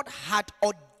God had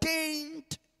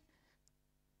ordained,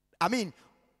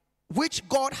 which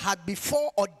God had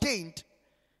before ordained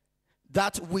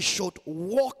that we should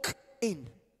walk in.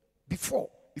 Before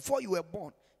you were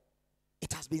born,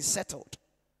 it has been settled.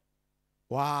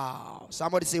 Wow.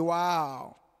 Somebody say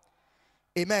wow.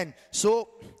 Amen. So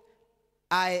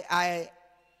the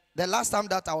last time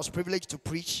that I was privileged to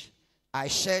preach, I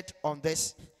shared on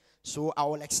this, so I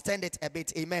will extend it a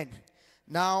bit. Amen.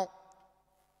 Now,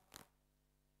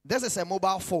 this is a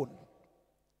mobile phone,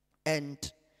 and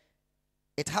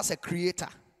it has a creator,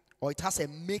 or it has a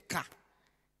maker.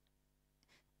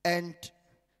 And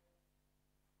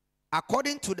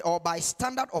according to or by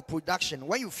standard of production,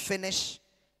 when you finish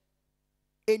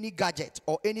any gadget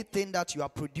or anything that you are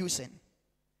producing,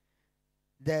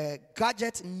 the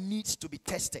gadget needs to be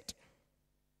tested.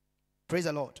 Praise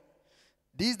the Lord.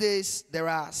 These days, there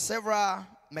are several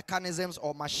mechanisms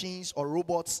or machines or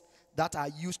robots that are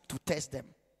used to test them.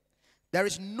 There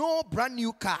is no brand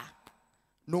new car,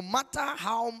 no matter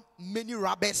how many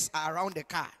rubbers are around the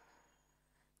car,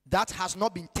 that has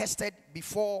not been tested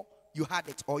before you had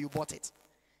it or you bought it.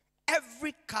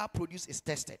 Every car produced is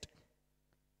tested.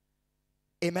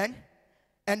 Amen.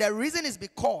 And the reason is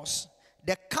because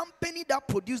the company that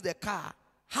produced the car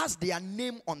has their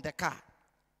name on the car,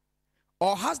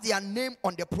 or has their name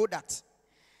on the product.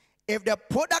 If the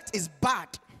product is bad,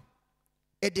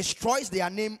 it destroys their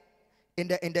name in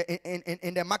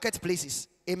the marketplaces.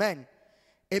 Amen.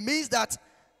 It means that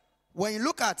when you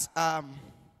look at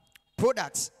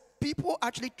products, people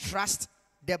actually trust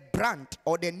the brand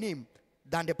or the name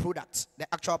than the product, the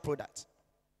actual product.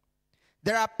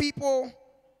 There are people,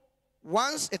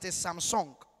 once it is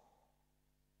Samsung,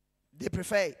 they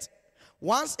prefer it.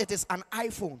 Once it is an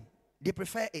iPhone, they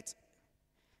prefer it.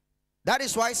 That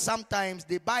is why sometimes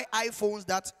they buy iPhones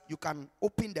that you can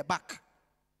open the back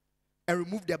and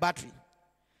remove the battery.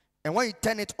 And when you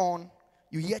turn it on,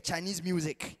 you hear Chinese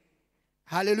music.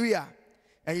 Hallelujah.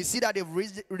 And you see that they've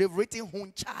written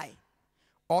Hun Chai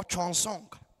or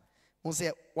Chonsong. Who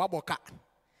say Waboka.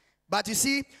 But you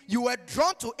see, you were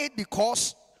drawn to it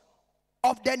because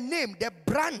of the name, the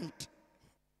brand.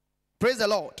 Praise the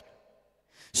Lord.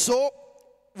 So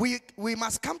we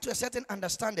must come to a certain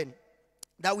understanding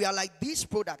that we are like these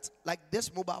products, like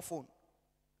this mobile phone,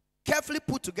 carefully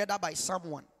put together by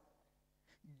someone,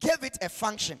 gave it a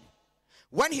function.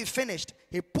 When he finished,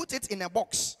 he put it in a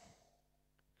box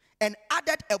and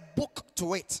added a book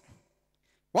to it.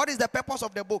 What is the purpose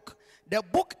of the book? The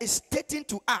book is stating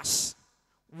to us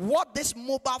what this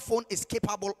mobile phone is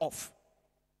capable of.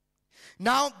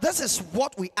 Now, this is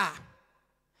what we are.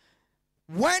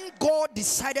 When God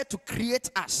decided to create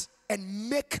us and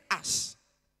make us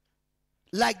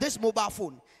like this mobile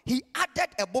phone, he added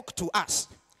a book to us.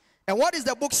 And what is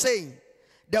the book saying?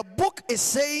 The book is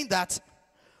saying that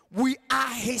we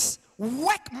are his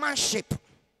workmanship.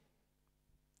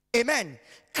 Amen.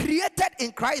 Created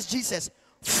in Christ Jesus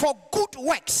for good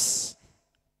works.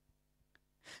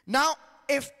 Now,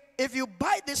 if you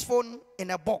buy this phone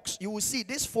in a box, you will see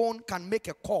this phone can make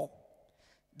a call.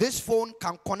 This phone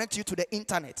can connect you to the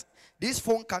internet. This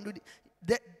phone can do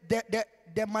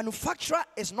the manufacturer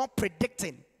is not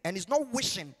predicting and is not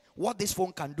wishing what this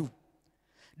phone can do.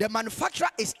 The manufacturer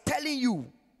is telling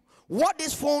you what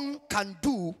this phone can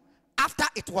do after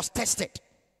it was tested.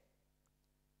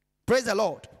 Praise the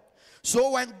Lord.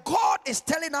 So when God is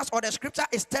telling us, or the scripture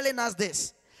is telling us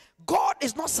this, God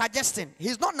is not suggesting.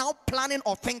 He's not now planning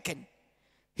or thinking.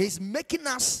 He's making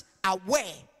us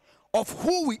aware of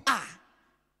who we are,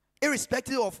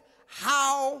 irrespective of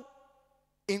how,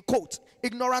 in quote,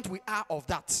 ignorant we are of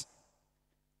that.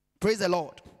 Praise the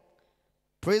Lord.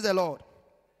 Praise the Lord.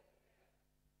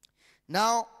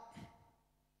 Now,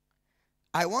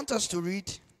 I want us to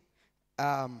read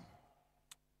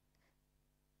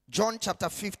John chapter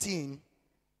 15,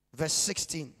 verse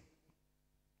 16.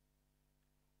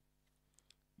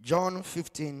 John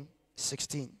 15,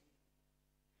 16.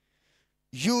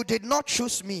 You did not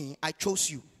choose me, I chose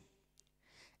you.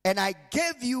 And I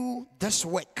gave you this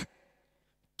work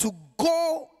to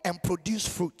go and produce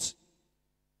fruit.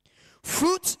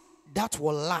 Fruit that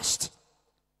will last.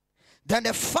 Then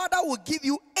the Father will give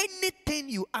you anything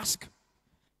you ask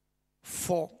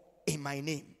for in my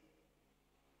name.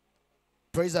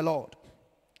 Praise the Lord.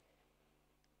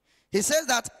 He says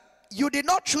that you did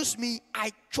not choose me,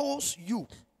 I chose you.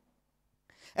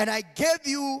 And I gave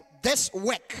you this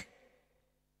work.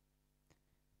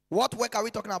 What work are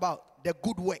we talking about? The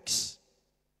good works.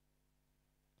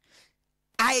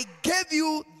 I gave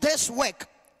you this work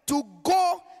to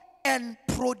go and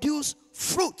produce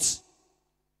fruit.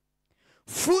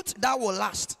 Fruit that will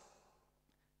last.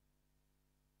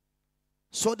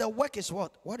 So the work is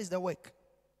what? What is the work?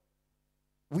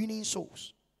 Winning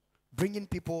souls. Bringing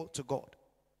people to God.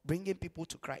 Bringing people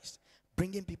to Christ.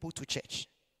 Bringing people to church.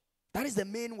 That is the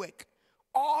main work.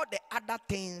 All the other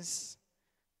things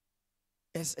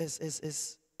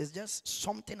is just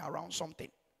something around something.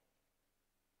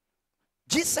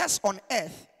 Jesus on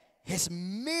earth, his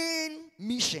main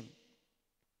mission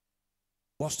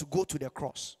was to go to the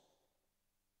cross.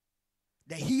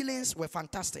 The healings were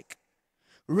fantastic.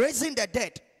 Raising the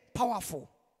dead, powerful.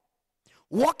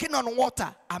 Walking on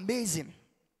water, amazing.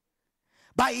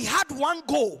 But he had one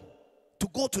goal, to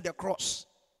go to the cross.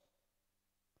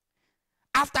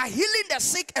 After healing the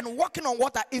sick and walking on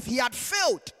water, if he had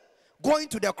failed going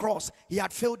to the cross, he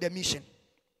had failed the mission.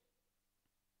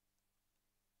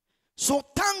 So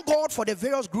thank God for the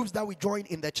various groups that we join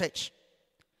in the church.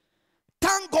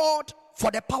 Thank God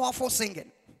for the powerful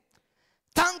singing.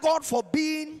 Thank God for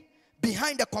being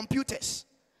behind the computers.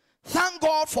 Thank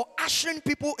God for ushering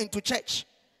people into church.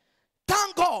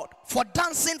 Thank God for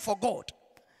dancing for God.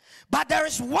 But there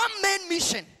is one main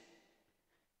mission.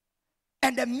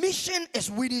 And the mission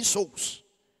is winning souls.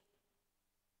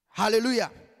 Hallelujah.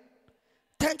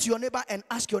 Turn to your neighbor and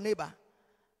ask your neighbor,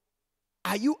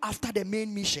 are you after the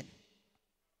main mission?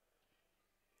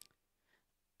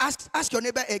 Ask your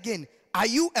neighbor again, are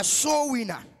you a soul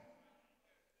winner?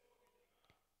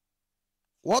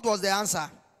 What was the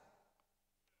answer?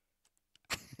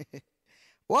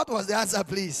 What was the answer,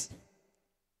 please?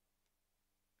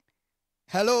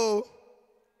 Hello?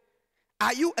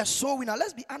 Are you a soul winner?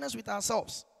 Let's be honest with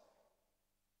ourselves.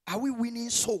 Are we winning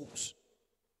souls?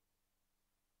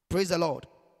 Praise the Lord.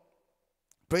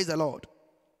 Praise the Lord.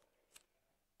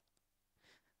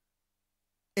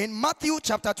 In Matthew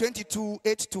chapter 22,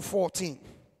 8 to 14,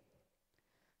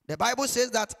 the Bible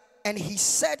says that, and he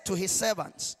said to his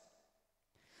servants,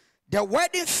 the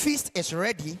wedding feast is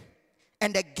ready,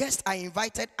 and the guests are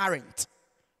invited aren't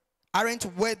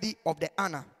worthy of the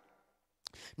honor.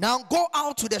 Now go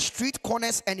out to the street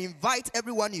corners and invite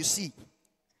everyone you see.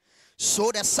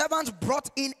 So the servants brought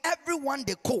in everyone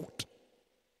they could,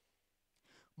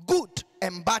 good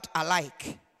and bad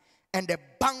alike, and the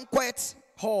banquet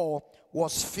hall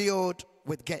was filled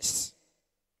with guests.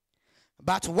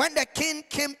 But when the king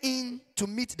came in to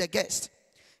meet the guest,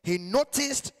 he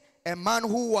noticed a man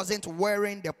who wasn't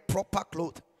wearing the proper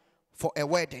clothes for a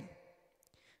wedding.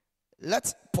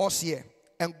 Let's pause here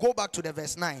and go back to the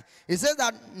verse 9. It says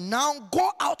that now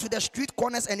go out to the street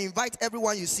corners and invite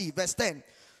everyone you see. Verse 10.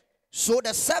 So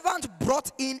the servant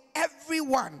brought in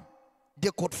everyone they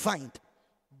could find,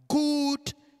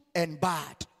 good and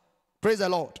bad. Praise the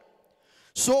Lord.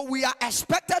 So we are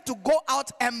expected to go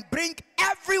out and bring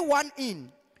everyone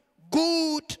in,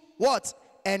 good, what?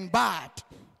 And bad.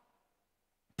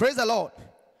 Praise the Lord.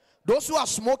 Those who are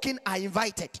smoking are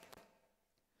invited.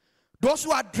 Those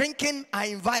who are drinking are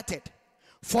invited.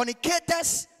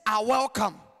 Fornicators are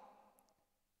welcome.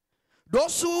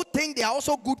 Those who think they are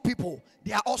also good people,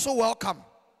 they are also welcome.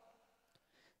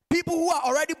 People who are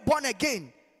already born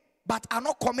again but are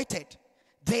not committed,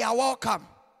 they are welcome.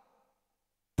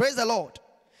 Praise the Lord.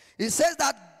 It says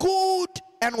that good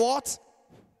and what?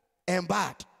 And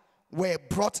bad were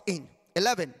brought in.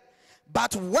 11.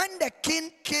 But when the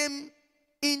king came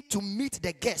in to meet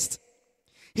the guest,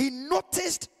 he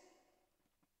noticed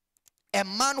a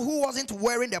man who wasn't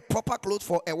wearing the proper clothes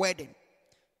for a wedding.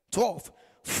 12.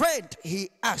 Friend, he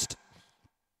asked,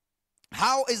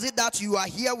 how is it that you are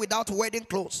here without wedding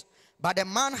clothes? But the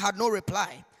man had no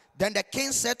reply. Then the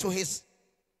king said to his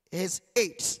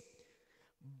aides,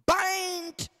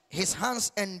 bind his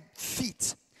hands and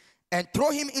feet and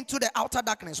throw him into the outer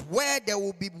darkness, where there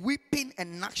will be weeping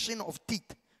and gnashing of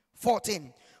teeth.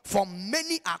 14. For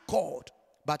many are called,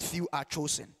 but few are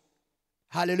chosen.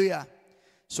 Hallelujah.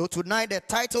 So tonight the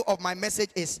title of my message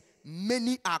is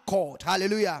Many Are Called.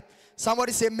 Hallelujah.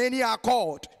 Somebody say many are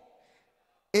called.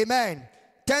 Amen.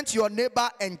 Turn to your neighbor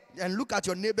and look at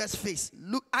your neighbor's face.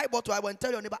 Look eyeball to eyeball and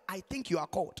tell your neighbor, I think you are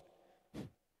called.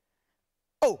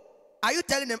 Oh, are you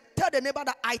telling them? Tell the neighbor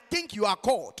that I think you are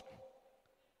called.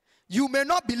 You may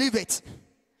not believe it,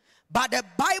 but the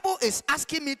Bible is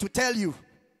asking me to tell you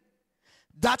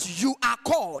that you are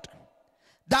called.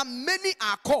 That many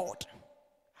are called.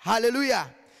 Hallelujah.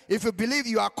 If you believe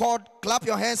you are called, clap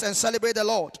your hands and celebrate the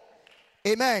Lord.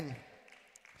 Amen.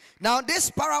 Now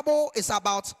this parable is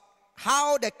about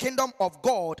how the kingdom of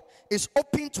God is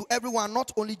open to everyone,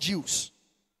 not only Jews.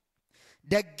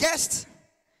 The guests,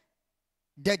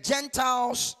 the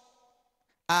Gentiles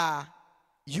are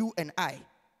you and I.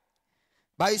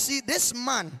 But you see, this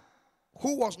man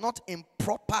who was not in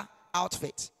proper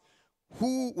outfit,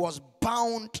 who was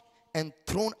bound and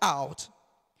thrown out,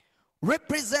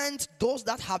 represent those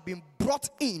that have been brought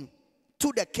in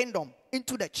to the kingdom,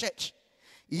 into the church,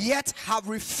 yet have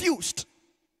refused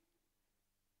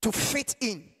to fit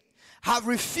in, have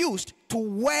refused to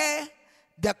wear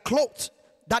the clothes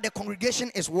that the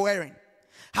congregation is wearing,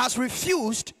 has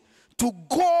refused to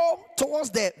go towards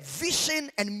the vision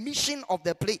and mission of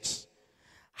the place,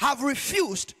 have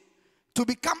refused to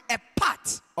become a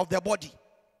part of the body.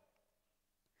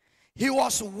 He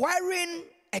was wearing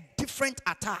a different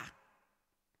attire.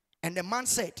 And the man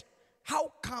said,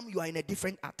 how come you are in a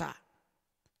different attire?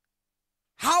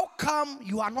 How come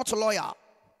you are not loyal?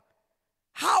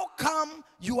 How come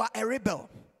you are a rebel?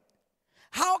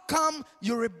 How come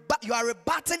you are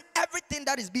rebutting everything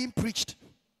that is being preached?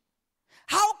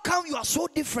 How come you are so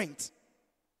different?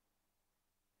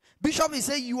 Bishop is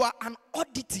saying you are an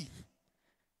oddity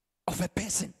of a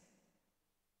person.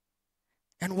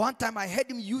 And one time I heard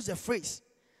him use a phrase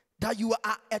that you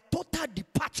are a total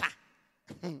departure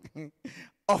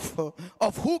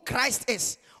of who Christ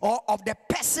is, or of the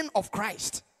person of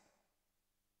Christ.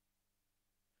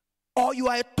 Or you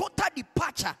are a total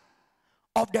departure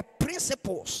of the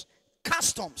principles,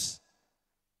 customs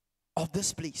of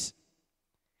this place.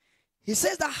 He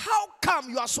says that how come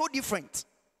you are so different?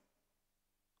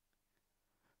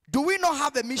 Do we not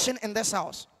have a mission in this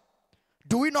house?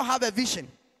 Do we not have a vision?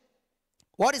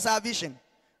 What is our vision?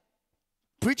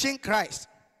 Preaching Christ.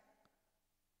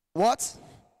 What?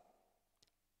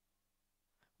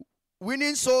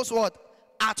 Winning souls what?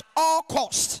 At all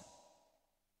cost.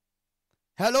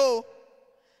 Hello?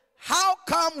 How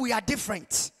come we are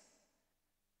different?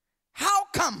 How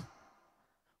come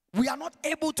we are not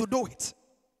able to do it?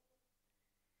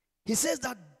 He says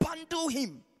that bundle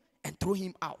him and throw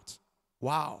him out.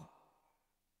 Wow.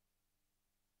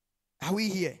 Are we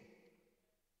here?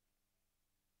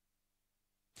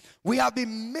 We have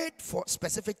been made for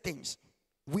specific things.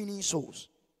 Winning souls.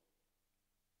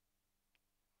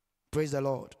 Praise the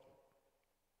Lord.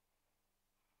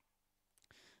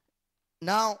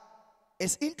 Now,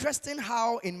 it's interesting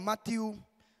how in Matthew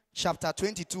chapter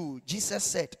 22, Jesus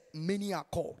said, many are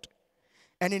called.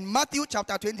 And in Matthew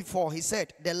chapter 24, he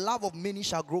said, the love of many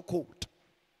shall grow cold.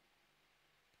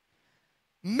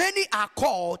 Many are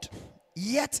called,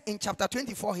 yet in chapter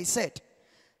 24, he said,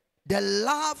 the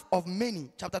love of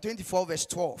many, chapter 24, verse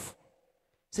 12,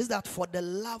 says that for the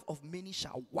love of many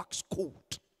shall wax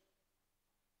cold.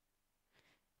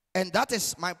 And that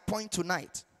is my point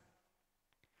tonight.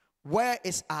 Where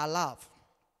is our love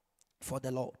for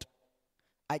the Lord?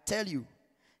 I tell you,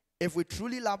 if we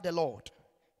truly love the Lord,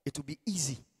 it will be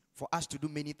easy for us to do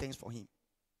many things for him.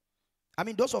 I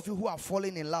mean, those of you who are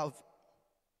falling in love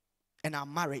and are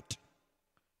married,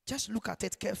 just look at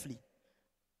it carefully.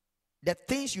 The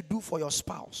things you do for your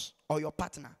spouse or your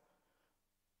partner,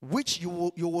 which you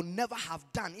will never have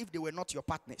done if they were not your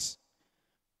partners.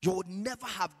 You would never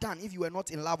have done if you were not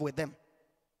in love with them.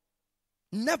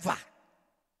 Never.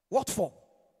 What for?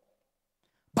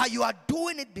 But you are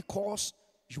doing it because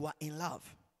you are in love.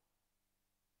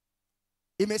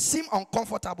 It may seem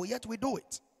uncomfortable, yet we do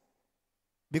it.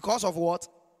 Because of what?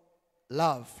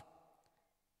 Love.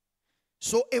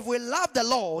 So if we love the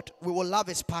Lord, we will love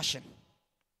his passion.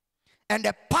 And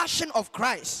the passion of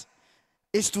Christ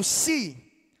is to see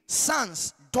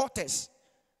sons, daughters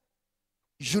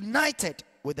united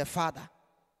with the Father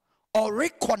or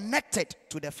reconnected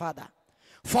to the Father.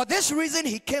 For this reason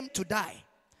he came to die.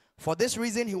 For this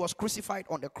reason he was crucified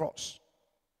on the cross.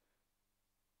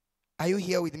 Are you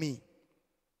here with me?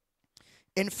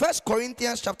 In 1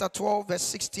 Corinthians chapter 12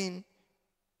 verse 15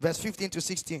 to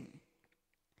 16,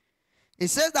 it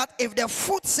says that if the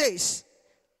foot says,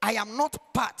 I am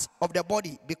not part of the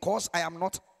body because I am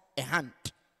not a hand,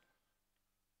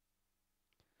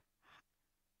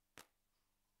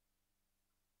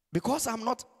 because I'm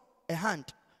not a hand,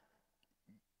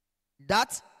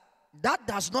 that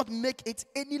does not make it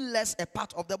any less a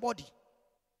part of the body.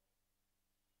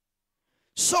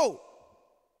 So,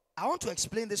 I want to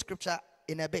explain this scripture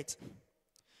in a bit.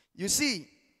 You see,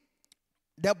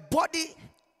 the body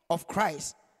of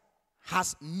Christ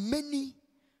has many,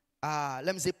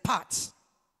 parts.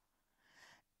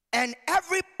 And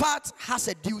every part has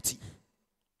a duty.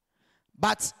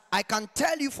 But I can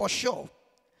tell you for sure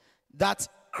that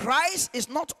Christ is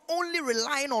not only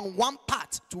relying on one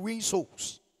part to win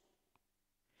souls.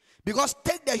 Because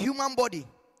take the human body.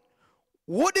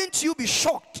 Wouldn't you be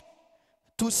shocked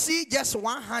to see just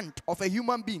one hand of a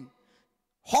human being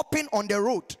hopping on the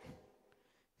road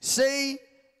saying,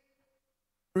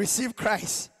 receive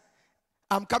Christ,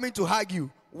 I'm coming to hug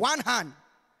you? One hand.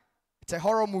 It's a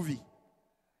horror movie.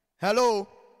 Hello?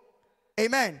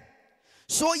 Amen.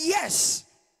 So yes,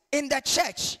 in the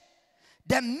church,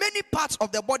 The many parts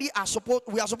of the body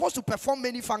we are supposed to perform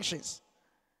many functions.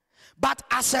 But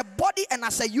as a body and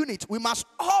as a unit, we must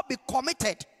all be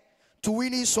committed to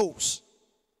winning souls.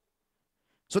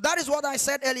 So that is what I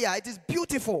said earlier. It is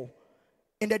beautiful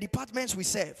in the departments we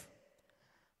serve.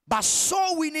 But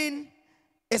soul winning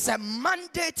is a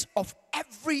mandate of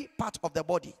every part of the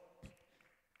body.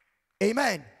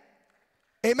 Amen.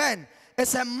 Amen.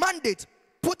 It's a mandate.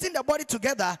 Putting the body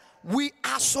together, we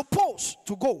are supposed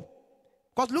to go.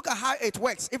 Because look at how it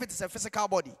works if it is a physical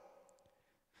body.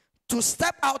 To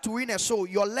step out to win a soul,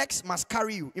 your legs must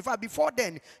carry you. In fact, before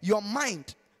then, your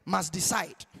mind must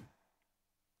decide.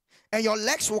 And your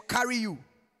legs will carry you.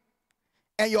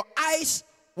 And your eyes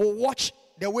will watch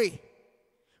the way.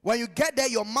 When you get there,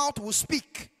 your mouth will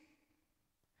speak.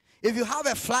 If you have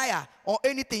a flyer or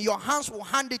anything, your hands will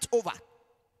hand it over.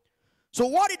 So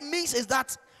what it means is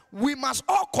that we must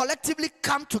all collectively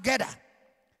come together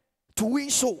to win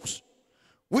souls.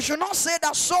 We should not say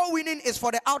that soul winning is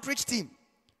for the outreach team.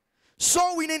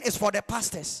 Soul winning is for the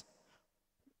pastors.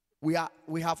 We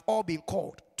have all been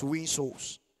called to win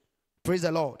souls. Praise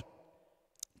the Lord.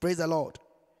 Praise the Lord.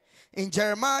 In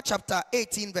Jeremiah chapter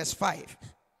 18 verse 5.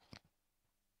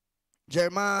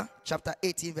 Jeremiah chapter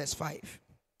 18 verse 5.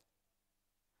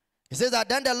 It says that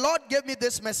then the Lord gave me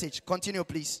this message. Continue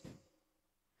please.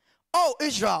 Oh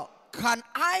Israel, can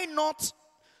I not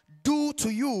do to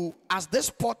you as this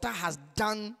potter has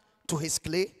done to his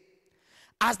clay?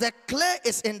 As the clay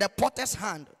is in the potter's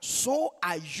hand, so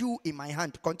are you in my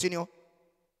hand. Continue.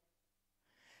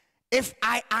 If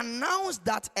I announce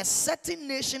that a certain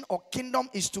nation or kingdom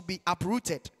is to be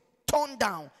uprooted, torn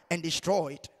down, and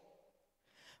destroyed,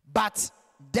 but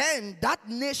then that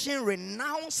nation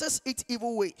renounces its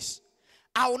evil ways,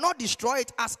 I will not destroy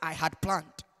it as I had planned.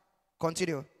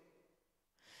 Continue.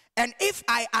 And if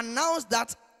I announce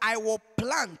that I will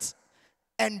plant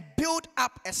and build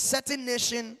up a certain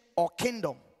nation or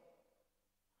kingdom,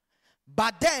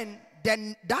 but then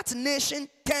that nation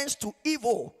turns to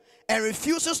evil and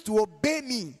refuses to obey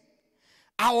me,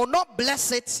 I will not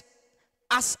bless it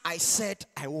as I said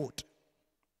I would.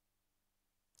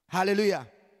 Hallelujah.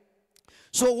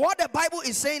 So what the Bible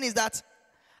is saying is that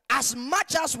as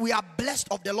much as we are blessed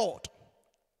of the Lord,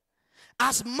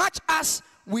 as much as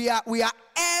we are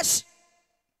heirs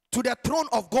to the throne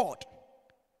of God,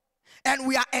 and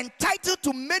we are entitled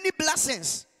to many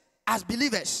blessings as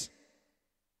believers,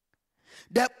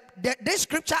 this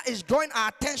scripture is drawing our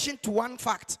attention to one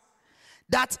fact,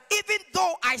 that even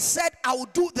though I said I will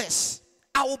do this,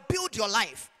 I will build your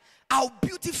life, I will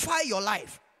beautify your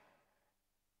life,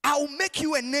 I will make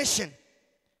you a nation,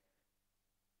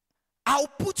 I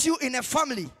will put you in a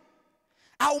family,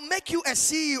 I will make you a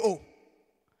CEO,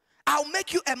 I will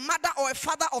make you a mother or a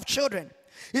father of children.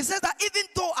 He says that even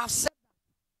though I've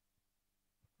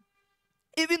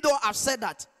said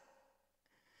that,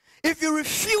 if you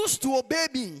refuse to obey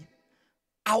me,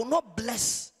 I will not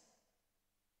bless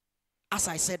as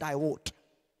I said I would.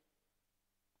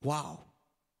 Wow.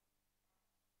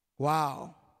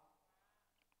 Wow.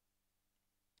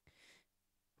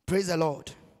 Praise the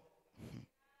Lord.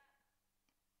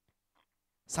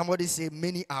 Somebody say,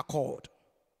 many are called.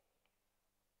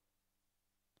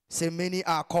 Say, many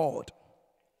are called.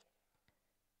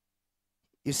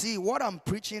 You see, what I'm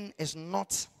preaching is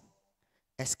not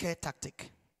a scare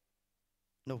tactic.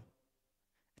 No.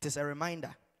 It is a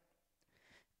reminder.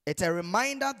 It's a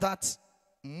reminder that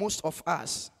most of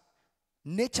us,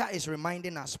 nature is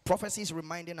reminding us, prophecy is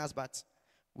reminding us, but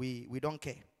we don't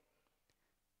care.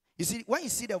 You see, when you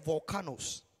see the volcano,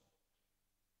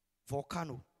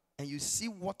 and you see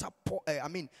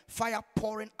fire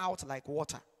pouring out like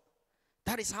water,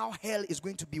 that is how hell is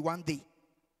going to be one day.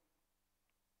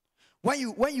 When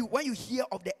you hear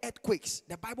of the earthquakes,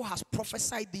 the Bible has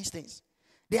prophesied these things.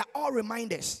 They are all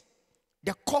reminders.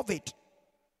 The COVID,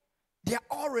 they are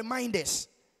all reminders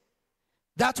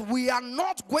that we are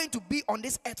not going to be on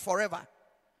this earth forever.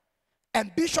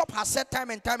 And Bishop has said time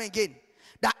and time again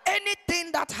that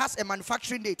anything that has a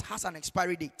manufacturing date has an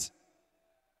expiry date.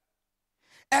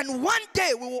 And one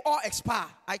day we will all expire.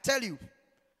 I tell you,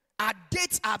 our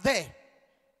dates are there.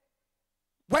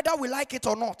 Whether we like it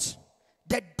or not,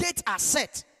 the dates are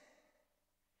set.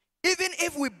 Even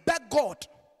if we beg God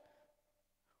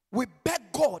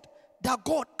that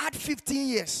God add 15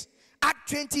 years, add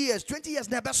 20 years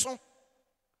never so.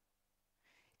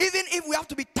 Even if we have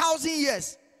to be 1,000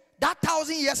 years, that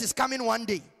 1,000 years is coming one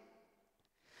day.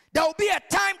 There will be a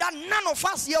time that none of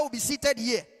us here will be seated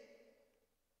here.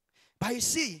 But you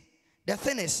see, the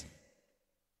thing is,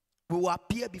 we will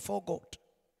appear before God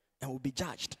and will be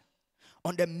judged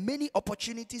on the many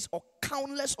opportunities or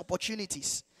countless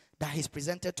opportunities that he's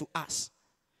presented to us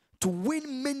to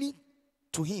win many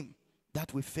to him,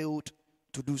 that we failed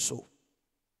to do so.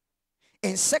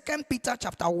 In 2 Peter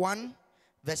chapter 1,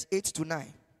 verse 8 to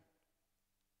 9,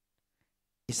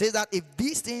 it says that if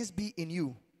these things be in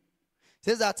you, it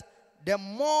says that the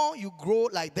more you grow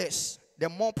like this, the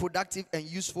more productive and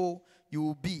useful you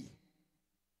will be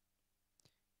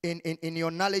in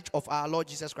your knowledge of our Lord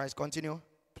Jesus Christ. Continue,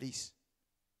 please.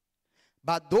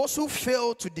 But those who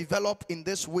fail to develop in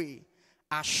this way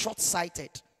are short-sighted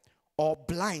or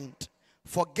blind,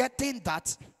 forgetting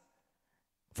that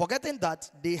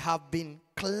they have been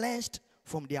cleansed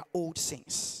from their old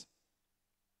sins.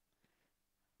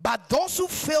 But those who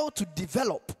fail to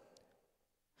develop,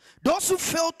 those who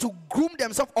fail to groom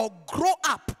themselves or grow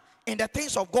up in the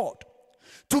things of God,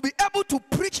 to be able to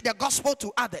preach the gospel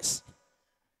to others,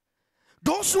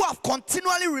 those who have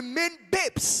continually remained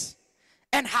babes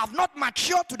and have not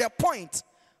matured to the point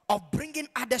of bringing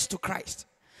others to Christ,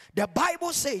 the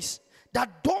Bible says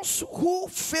that those who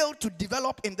fail to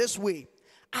develop in this way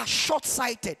are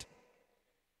short-sighted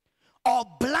or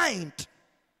blind,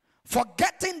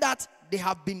 forgetting that they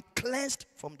have been cleansed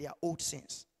from their old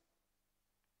sins.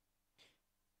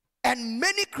 And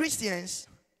many Christians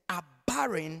are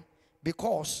barren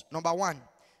because, number one,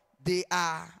 they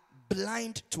are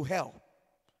blind to hell.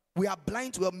 We are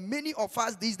blind to hell. Many of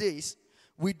us these days,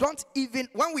 we don't even,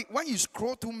 when you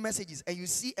scroll through messages and you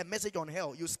see a message on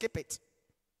hell, you skip it.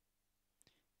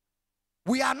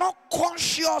 We are not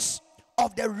conscious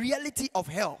of the reality of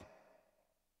hell.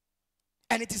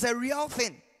 And it is a real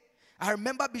thing. I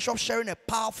remember Bishop sharing a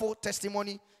powerful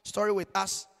testimony story with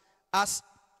us as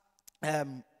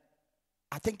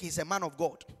I think he's a man of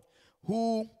God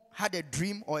who had a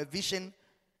dream or a vision,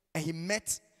 and he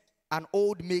met an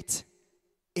old mate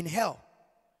in hell.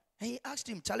 And he asked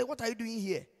him, "Charlie, what are you doing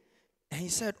here?" And he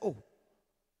said, "Oh,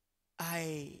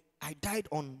 I died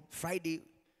on Friday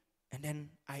and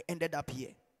then I ended up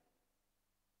here."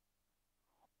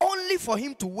 Only for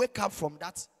him to wake up from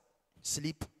that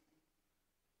sleep,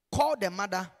 call the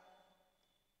mother,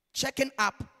 checking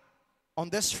up on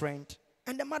this friend,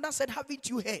 and the mother said, "Haven't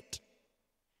you heard?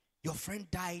 Your friend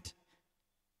died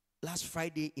last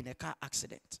Friday in a car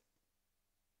accident."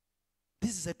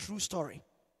 This is a true story.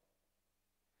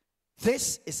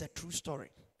 This is a true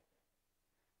story.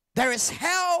 There is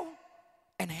hell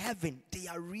and heaven. They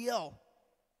are real.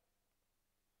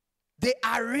 They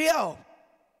are real.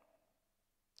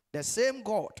 The same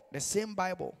God, the same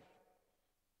Bible.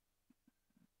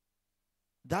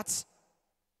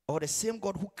 Or the same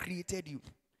God who created you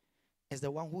is the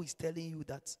one who is telling you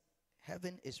that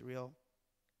heaven is real,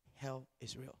 hell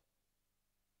is real.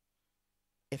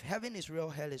 If heaven is real,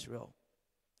 hell is real.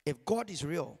 If God is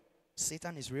real,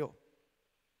 Satan is real.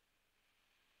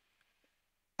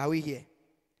 Are we here?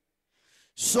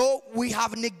 So we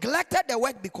have neglected the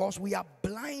work because we are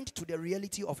blind to the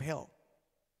reality of hell.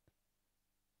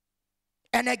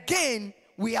 And again,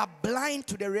 we are blind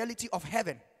to the reality of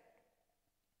heaven.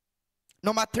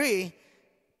 Number 3,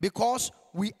 because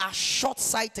we are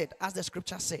short-sighted, as the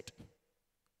scripture said.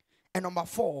 And number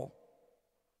 4,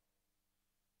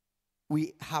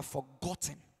 we have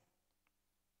forgotten.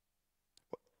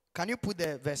 Can you put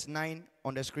the verse 9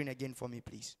 on the screen again for me,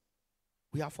 please?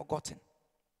 We have forgotten.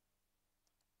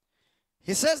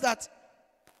 He says that,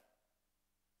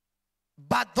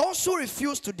 but those who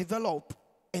refuse to develop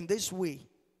in this way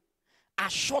are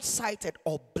short-sighted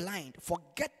or blind,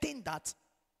 forgetting that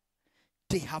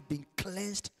they have been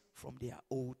cleansed from their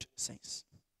old sins.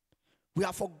 We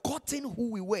have forgotten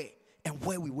who we were and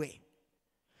where we were.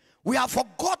 We have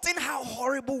forgotten how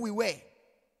horrible we were.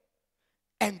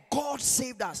 And God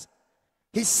saved us.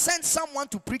 He sent someone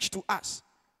to preach to us.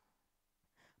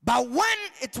 But when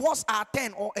it was our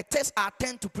turn, or it is our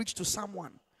turn to preach to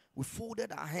someone, we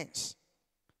folded our hands.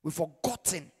 We've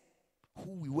forgotten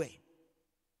who we were.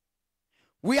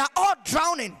 We are all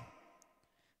drowning.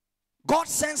 God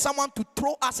sent someone to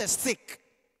throw us a stick.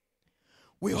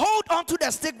 We hold on to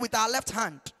the stick with our left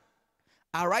hand.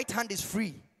 Our right hand is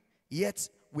free, yet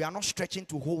we are not stretching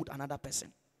to hold another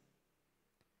person.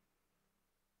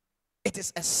 It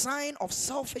is a sign of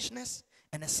selfishness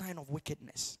and a sign of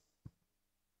wickedness.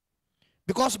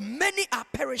 Because many are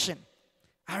perishing.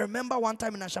 I remember one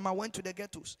time in Ashama, I went to the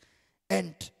ghettos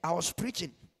and I was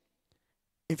preaching.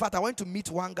 In fact, I went to meet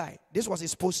one guy. This was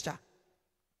his posture.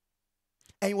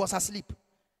 And he was asleep.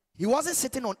 He wasn't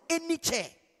sitting on any chair.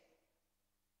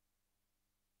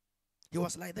 He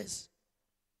was like this.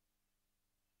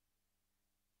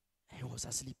 He was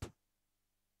asleep.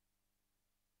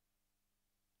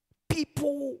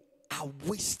 People are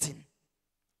wasting.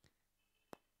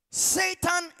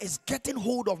 Satan is getting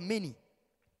hold of many.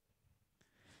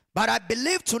 But I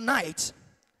believe tonight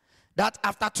that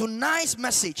after tonight's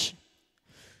message,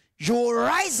 you will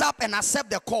rise up and accept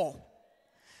the call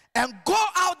and go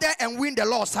out there and win the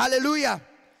lost. Hallelujah.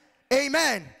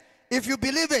 Amen. If you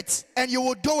believe it and you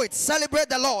will do it, celebrate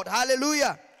the Lord.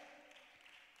 Hallelujah.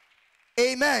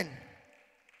 Amen.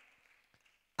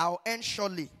 I'll end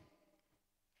shortly.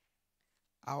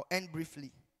 I'll end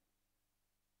briefly.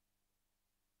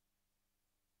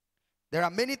 There are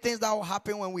many things that will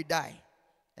happen when we die.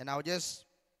 And I'll just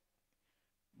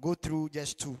go through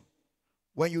just two.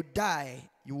 When you die,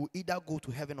 you will either go to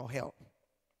heaven or hell.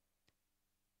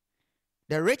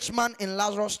 The rich man in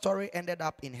Lazarus' story ended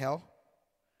up in hell.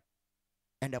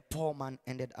 And the poor man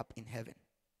ended up in heaven.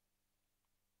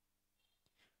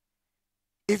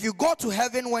 If you go to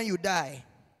heaven when you die,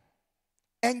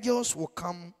 angels will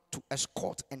come to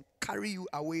escort and carry you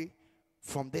away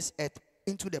from this earth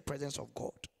into the presence of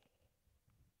God.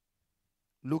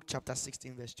 Luke chapter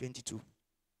 16 verse 22.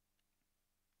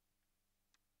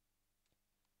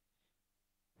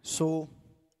 So,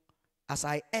 as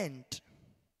I end,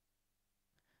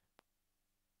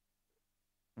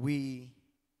 we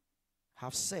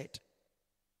have said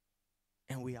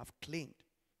and we have claimed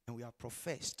and we have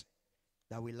professed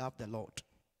that we love the Lord.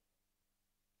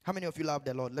 How many of you love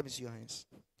the Lord? Let me see your hands.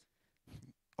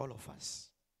 All of us.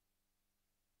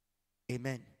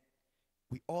 Amen.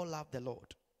 We all love the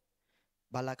Lord.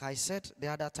 But like I said the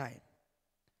other time,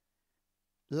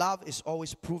 love is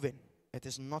always proven. It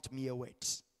is not mere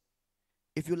words.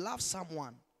 If you love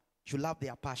someone, you love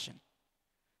their passion.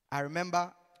 I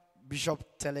remember Bishop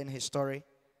telling his story,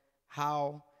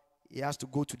 how he has to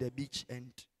go to the beach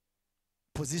and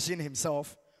position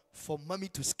himself for mommy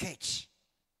to sketch.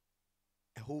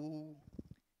 A whole,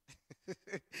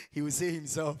 he will say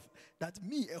himself, that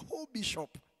me, a whole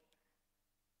bishop,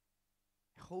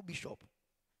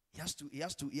 he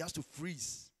has to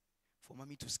freeze for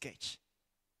mommy to sketch.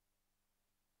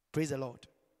 Praise the Lord.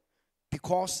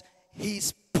 Because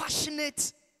he's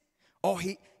passionate, or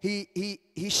he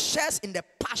shares in the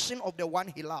passion of the one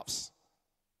he loves.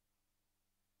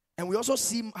 And we also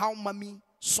see how mommy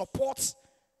supports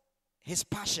his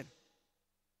passion.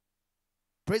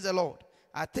 Praise the Lord.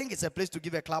 I think it's a place to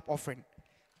give a clap offering.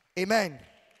 Amen.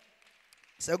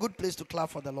 It's a good place to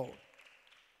clap for the Lord.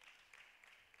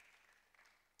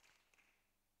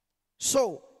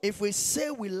 So, if we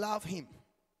say we love him,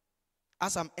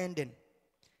 as I'm ending,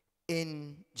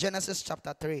 in Genesis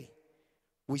chapter 3,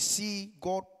 we see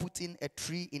God putting a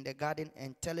tree in the garden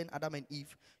and telling Adam and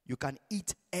Eve, you can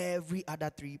eat every other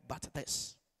tree but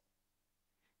this.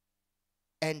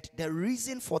 And the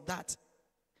reason for that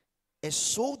is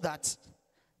so that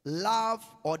love,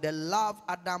 or the love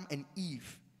Adam and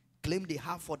Eve claim they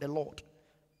have for the Lord,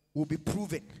 will be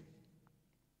proven.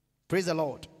 Praise the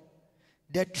Lord.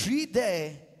 The tree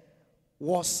there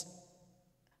was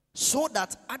so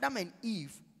that Adam and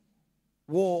Eve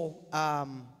will,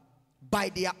 by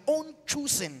their own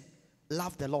choosing,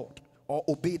 love the Lord or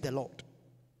obey the Lord.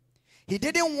 He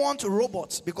didn't want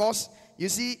robots, because you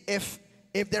see, if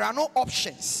there are no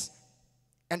options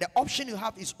and the option you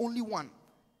have is only one,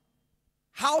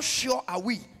 how sure are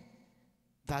we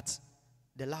that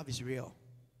the love is real?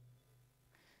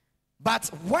 But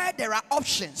where there are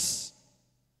options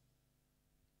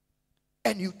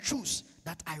and you choose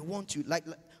that I want you, like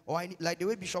the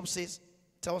way Bishop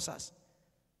tells us,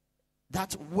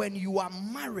 that when you are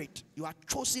married, you are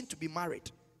chosen to be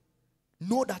married,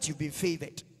 know that you've been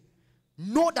favored.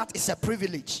 Know that it's a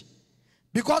privilege.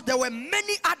 Because there were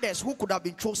many others who could have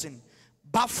been chosen,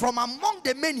 but from among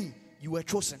the many, you were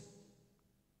chosen.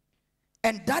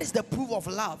 And that is the proof of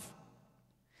love.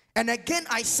 And again,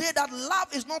 I say that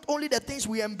love is not only the things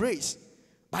we embrace,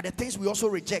 but the things we also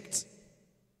reject.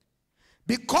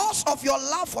 Because of your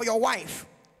love for your wife,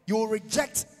 you will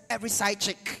reject every side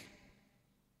chick.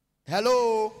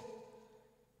 Hello?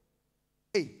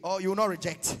 Hey, or you will not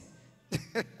reject.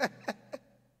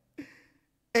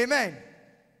 Amen.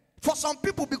 For some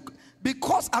people,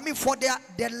 because for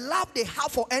their love they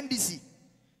have for NDC,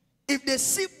 if they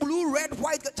see blue, red,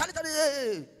 white,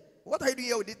 what are you doing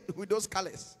here with those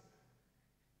colors?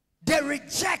 They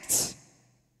reject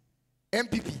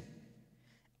MPP.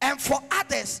 And for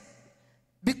others,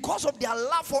 because of their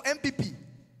love for MPP,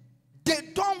 they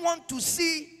don't want to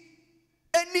see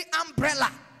any umbrella.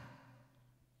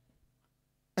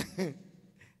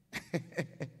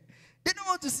 They don't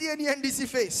want to see any NDC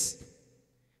face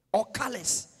or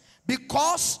colors,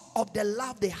 because of the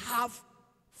love they have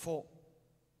for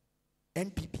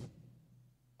NPP,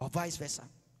 or vice versa.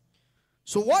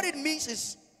 So what it means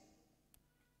is,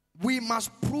 we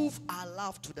must prove our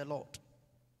love to the Lord.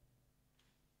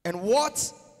 And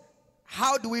what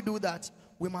How do we do that?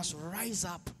 We must rise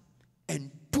up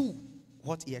and do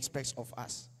what he expects of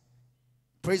us.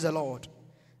 Praise the Lord.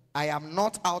 I am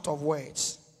not out of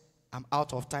words. I'm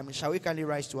out of time. Shall we kindly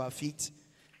rise to our feet?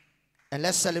 And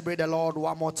let's celebrate the Lord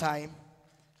one more time.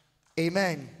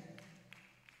 Amen.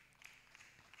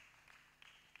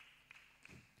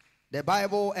 The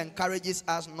Bible encourages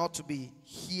us not to be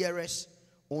hearers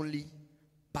only,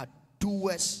 but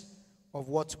doers of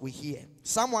what we hear.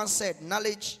 Someone said,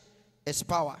 knowledge is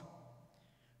power.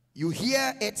 You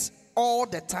hear it all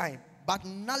the time, but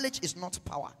knowledge is not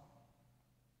power.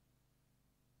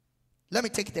 Let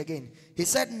me take it again. He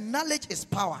said, knowledge is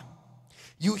power.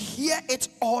 You hear it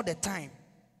all the time,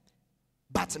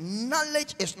 but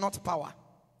knowledge is not power.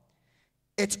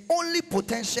 It's only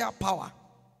potential power.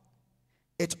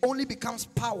 It only becomes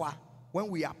power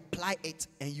when we apply it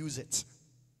and use it.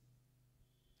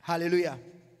 Hallelujah.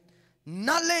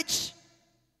 Knowledge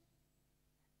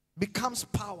becomes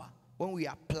power when we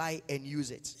apply and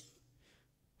use it.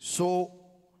 So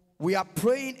we are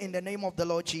praying in the name of the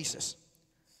Lord Jesus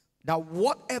that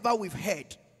whatever we've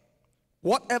heard,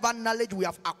 whatever knowledge we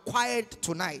have acquired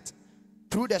tonight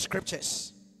through the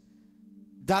scriptures,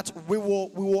 that we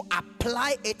will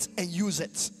apply it and use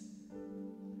it.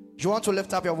 You want to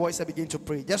lift up your voice and begin to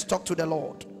pray. Just talk to the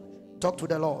Lord. Talk to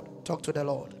the Lord. Talk to the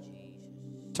Lord.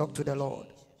 Talk to the Lord.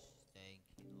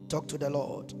 Talk to the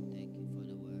Lord.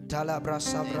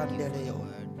 Talabrasa brandeleo.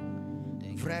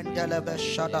 Vrendelebe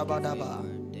shadabadaba.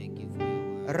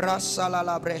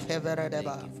 Rasalala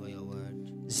breheveredeba.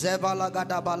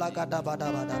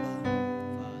 Zevalagadabalagadabalagaba.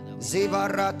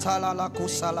 Zivaratala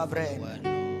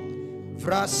kusalabren.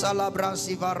 Vrasalabra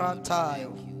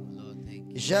zivarantayo.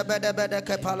 Jebedebede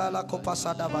kepalala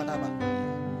kupasadabadaba.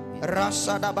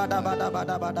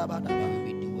 Rasadabadabadabadabadabadaba.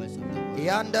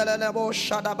 Yandelelebo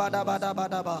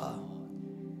shadabadabadabadaba.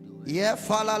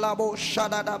 Yefalalabo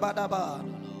shadabadaba.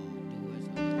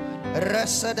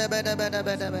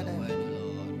 Resedebedebedebedebede.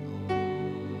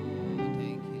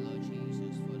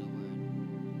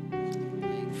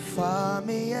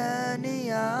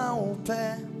 Famiania upe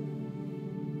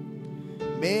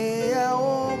mea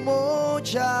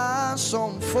umoja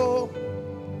somfo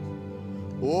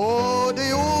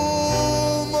odi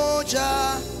umoja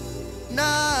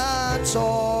na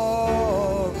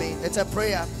tomi. It's a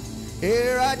prayer.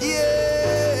 Iradie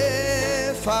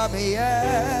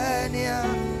famiania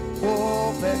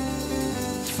upe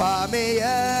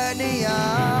famiania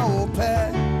upe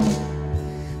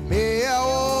mea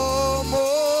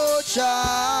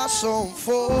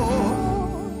somfo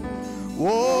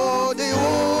odi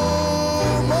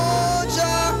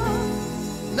umoja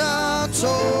na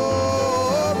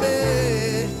tobe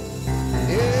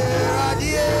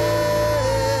iradie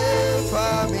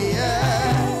famie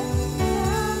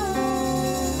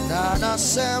na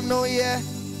sem no ye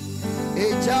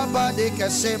ejaba de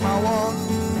kesema won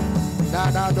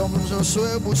na dom so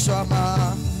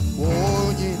ebusama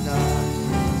onyina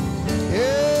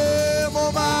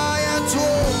Maya to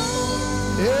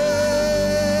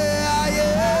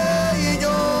aye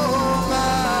yo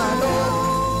malo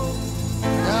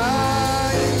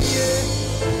aye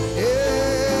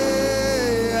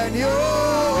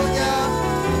anyonya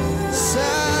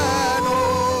sano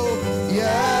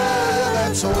ya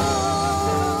that's all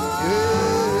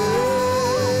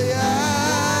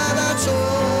that's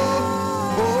all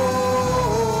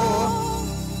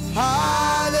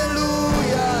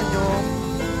hallelujah no.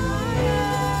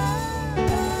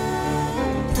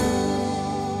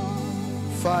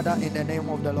 Father, in the name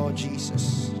of the Lord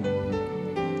Jesus,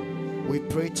 we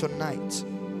pray tonight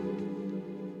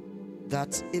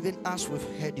that even as we've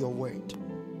heard your word,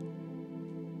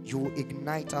 you will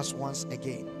ignite us once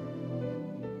again.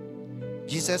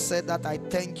 Jesus said that I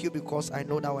thank you because I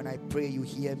know that when I pray you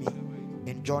hear me,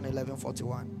 in John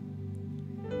 11:41.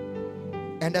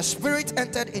 And the Spirit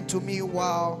entered into me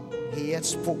while he yet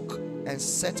spoke and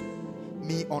set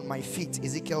me on my feet.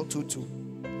 Ezekiel 2:2.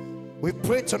 We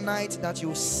pray tonight that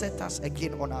you set us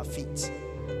again on our feet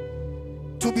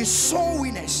to be soul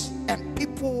winners and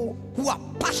people who are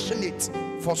passionate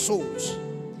for souls,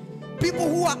 people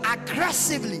who are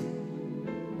aggressively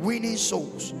winning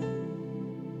souls.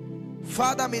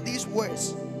 Father, may these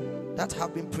words that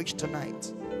have been preached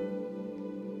tonight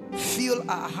fill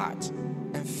our heart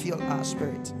and fill our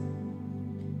spirit,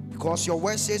 because your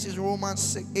word says in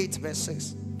Romans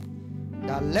 8:6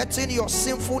 that letting your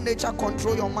sinful nature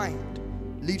control your mind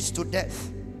leads to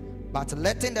death, but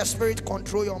letting the Spirit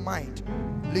control your mind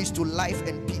leads to life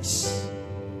and peace.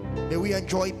 May we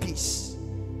enjoy peace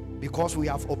because we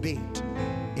have obeyed.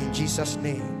 In Jesus'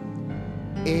 name,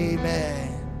 amen.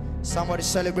 Somebody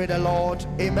celebrate the Lord.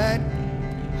 Amen.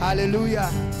 Hallelujah.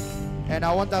 And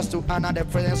I want us to honor the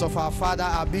presence of our father,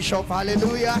 our bishop.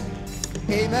 Hallelujah.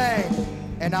 Amen.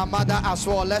 And our mother as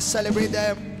well. Let's celebrate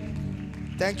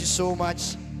them. Thank you so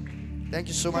much. Thank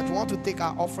you so much. We want to take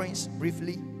our offerings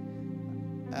briefly.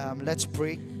 Let's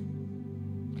pray.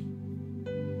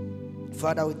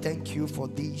 Father, we thank you for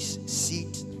these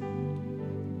seeds.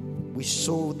 We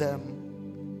sow them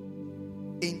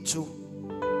into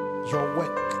your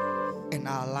work in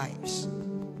our lives.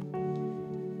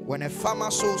 When a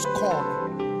farmer sows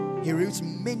corn, he reaps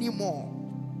many more.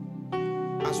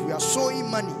 As we are sowing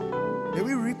money, may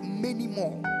we reap many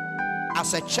more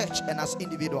as a church and as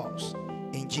individuals.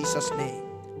 In Jesus' name,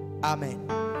 amen.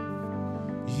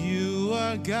 You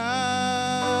are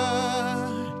God.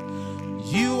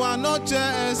 You are not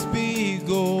just big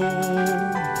gold.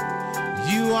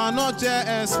 You are not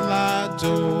just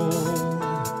Lado.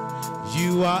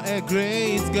 You are a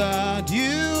great God.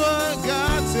 You are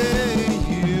God. Say,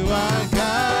 you are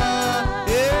God.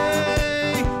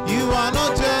 Hey, you are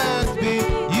not just big.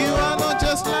 You are not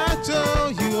just Lado.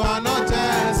 You are not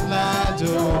just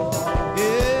Lado.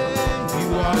 Hey,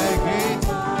 you are a great.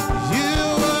 You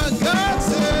are God.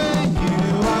 Say, you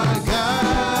are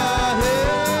God.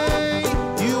 Hey,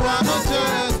 you are not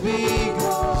just big.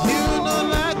 You know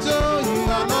Lado. You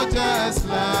are not just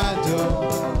Lado.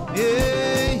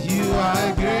 Hey, you are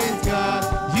a great God.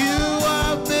 You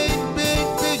are big, big,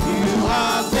 big. You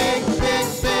are big, big,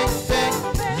 big, big.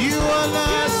 You are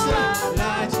large,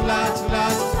 large, large,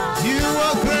 large. You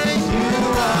are great. You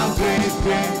are great,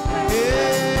 great.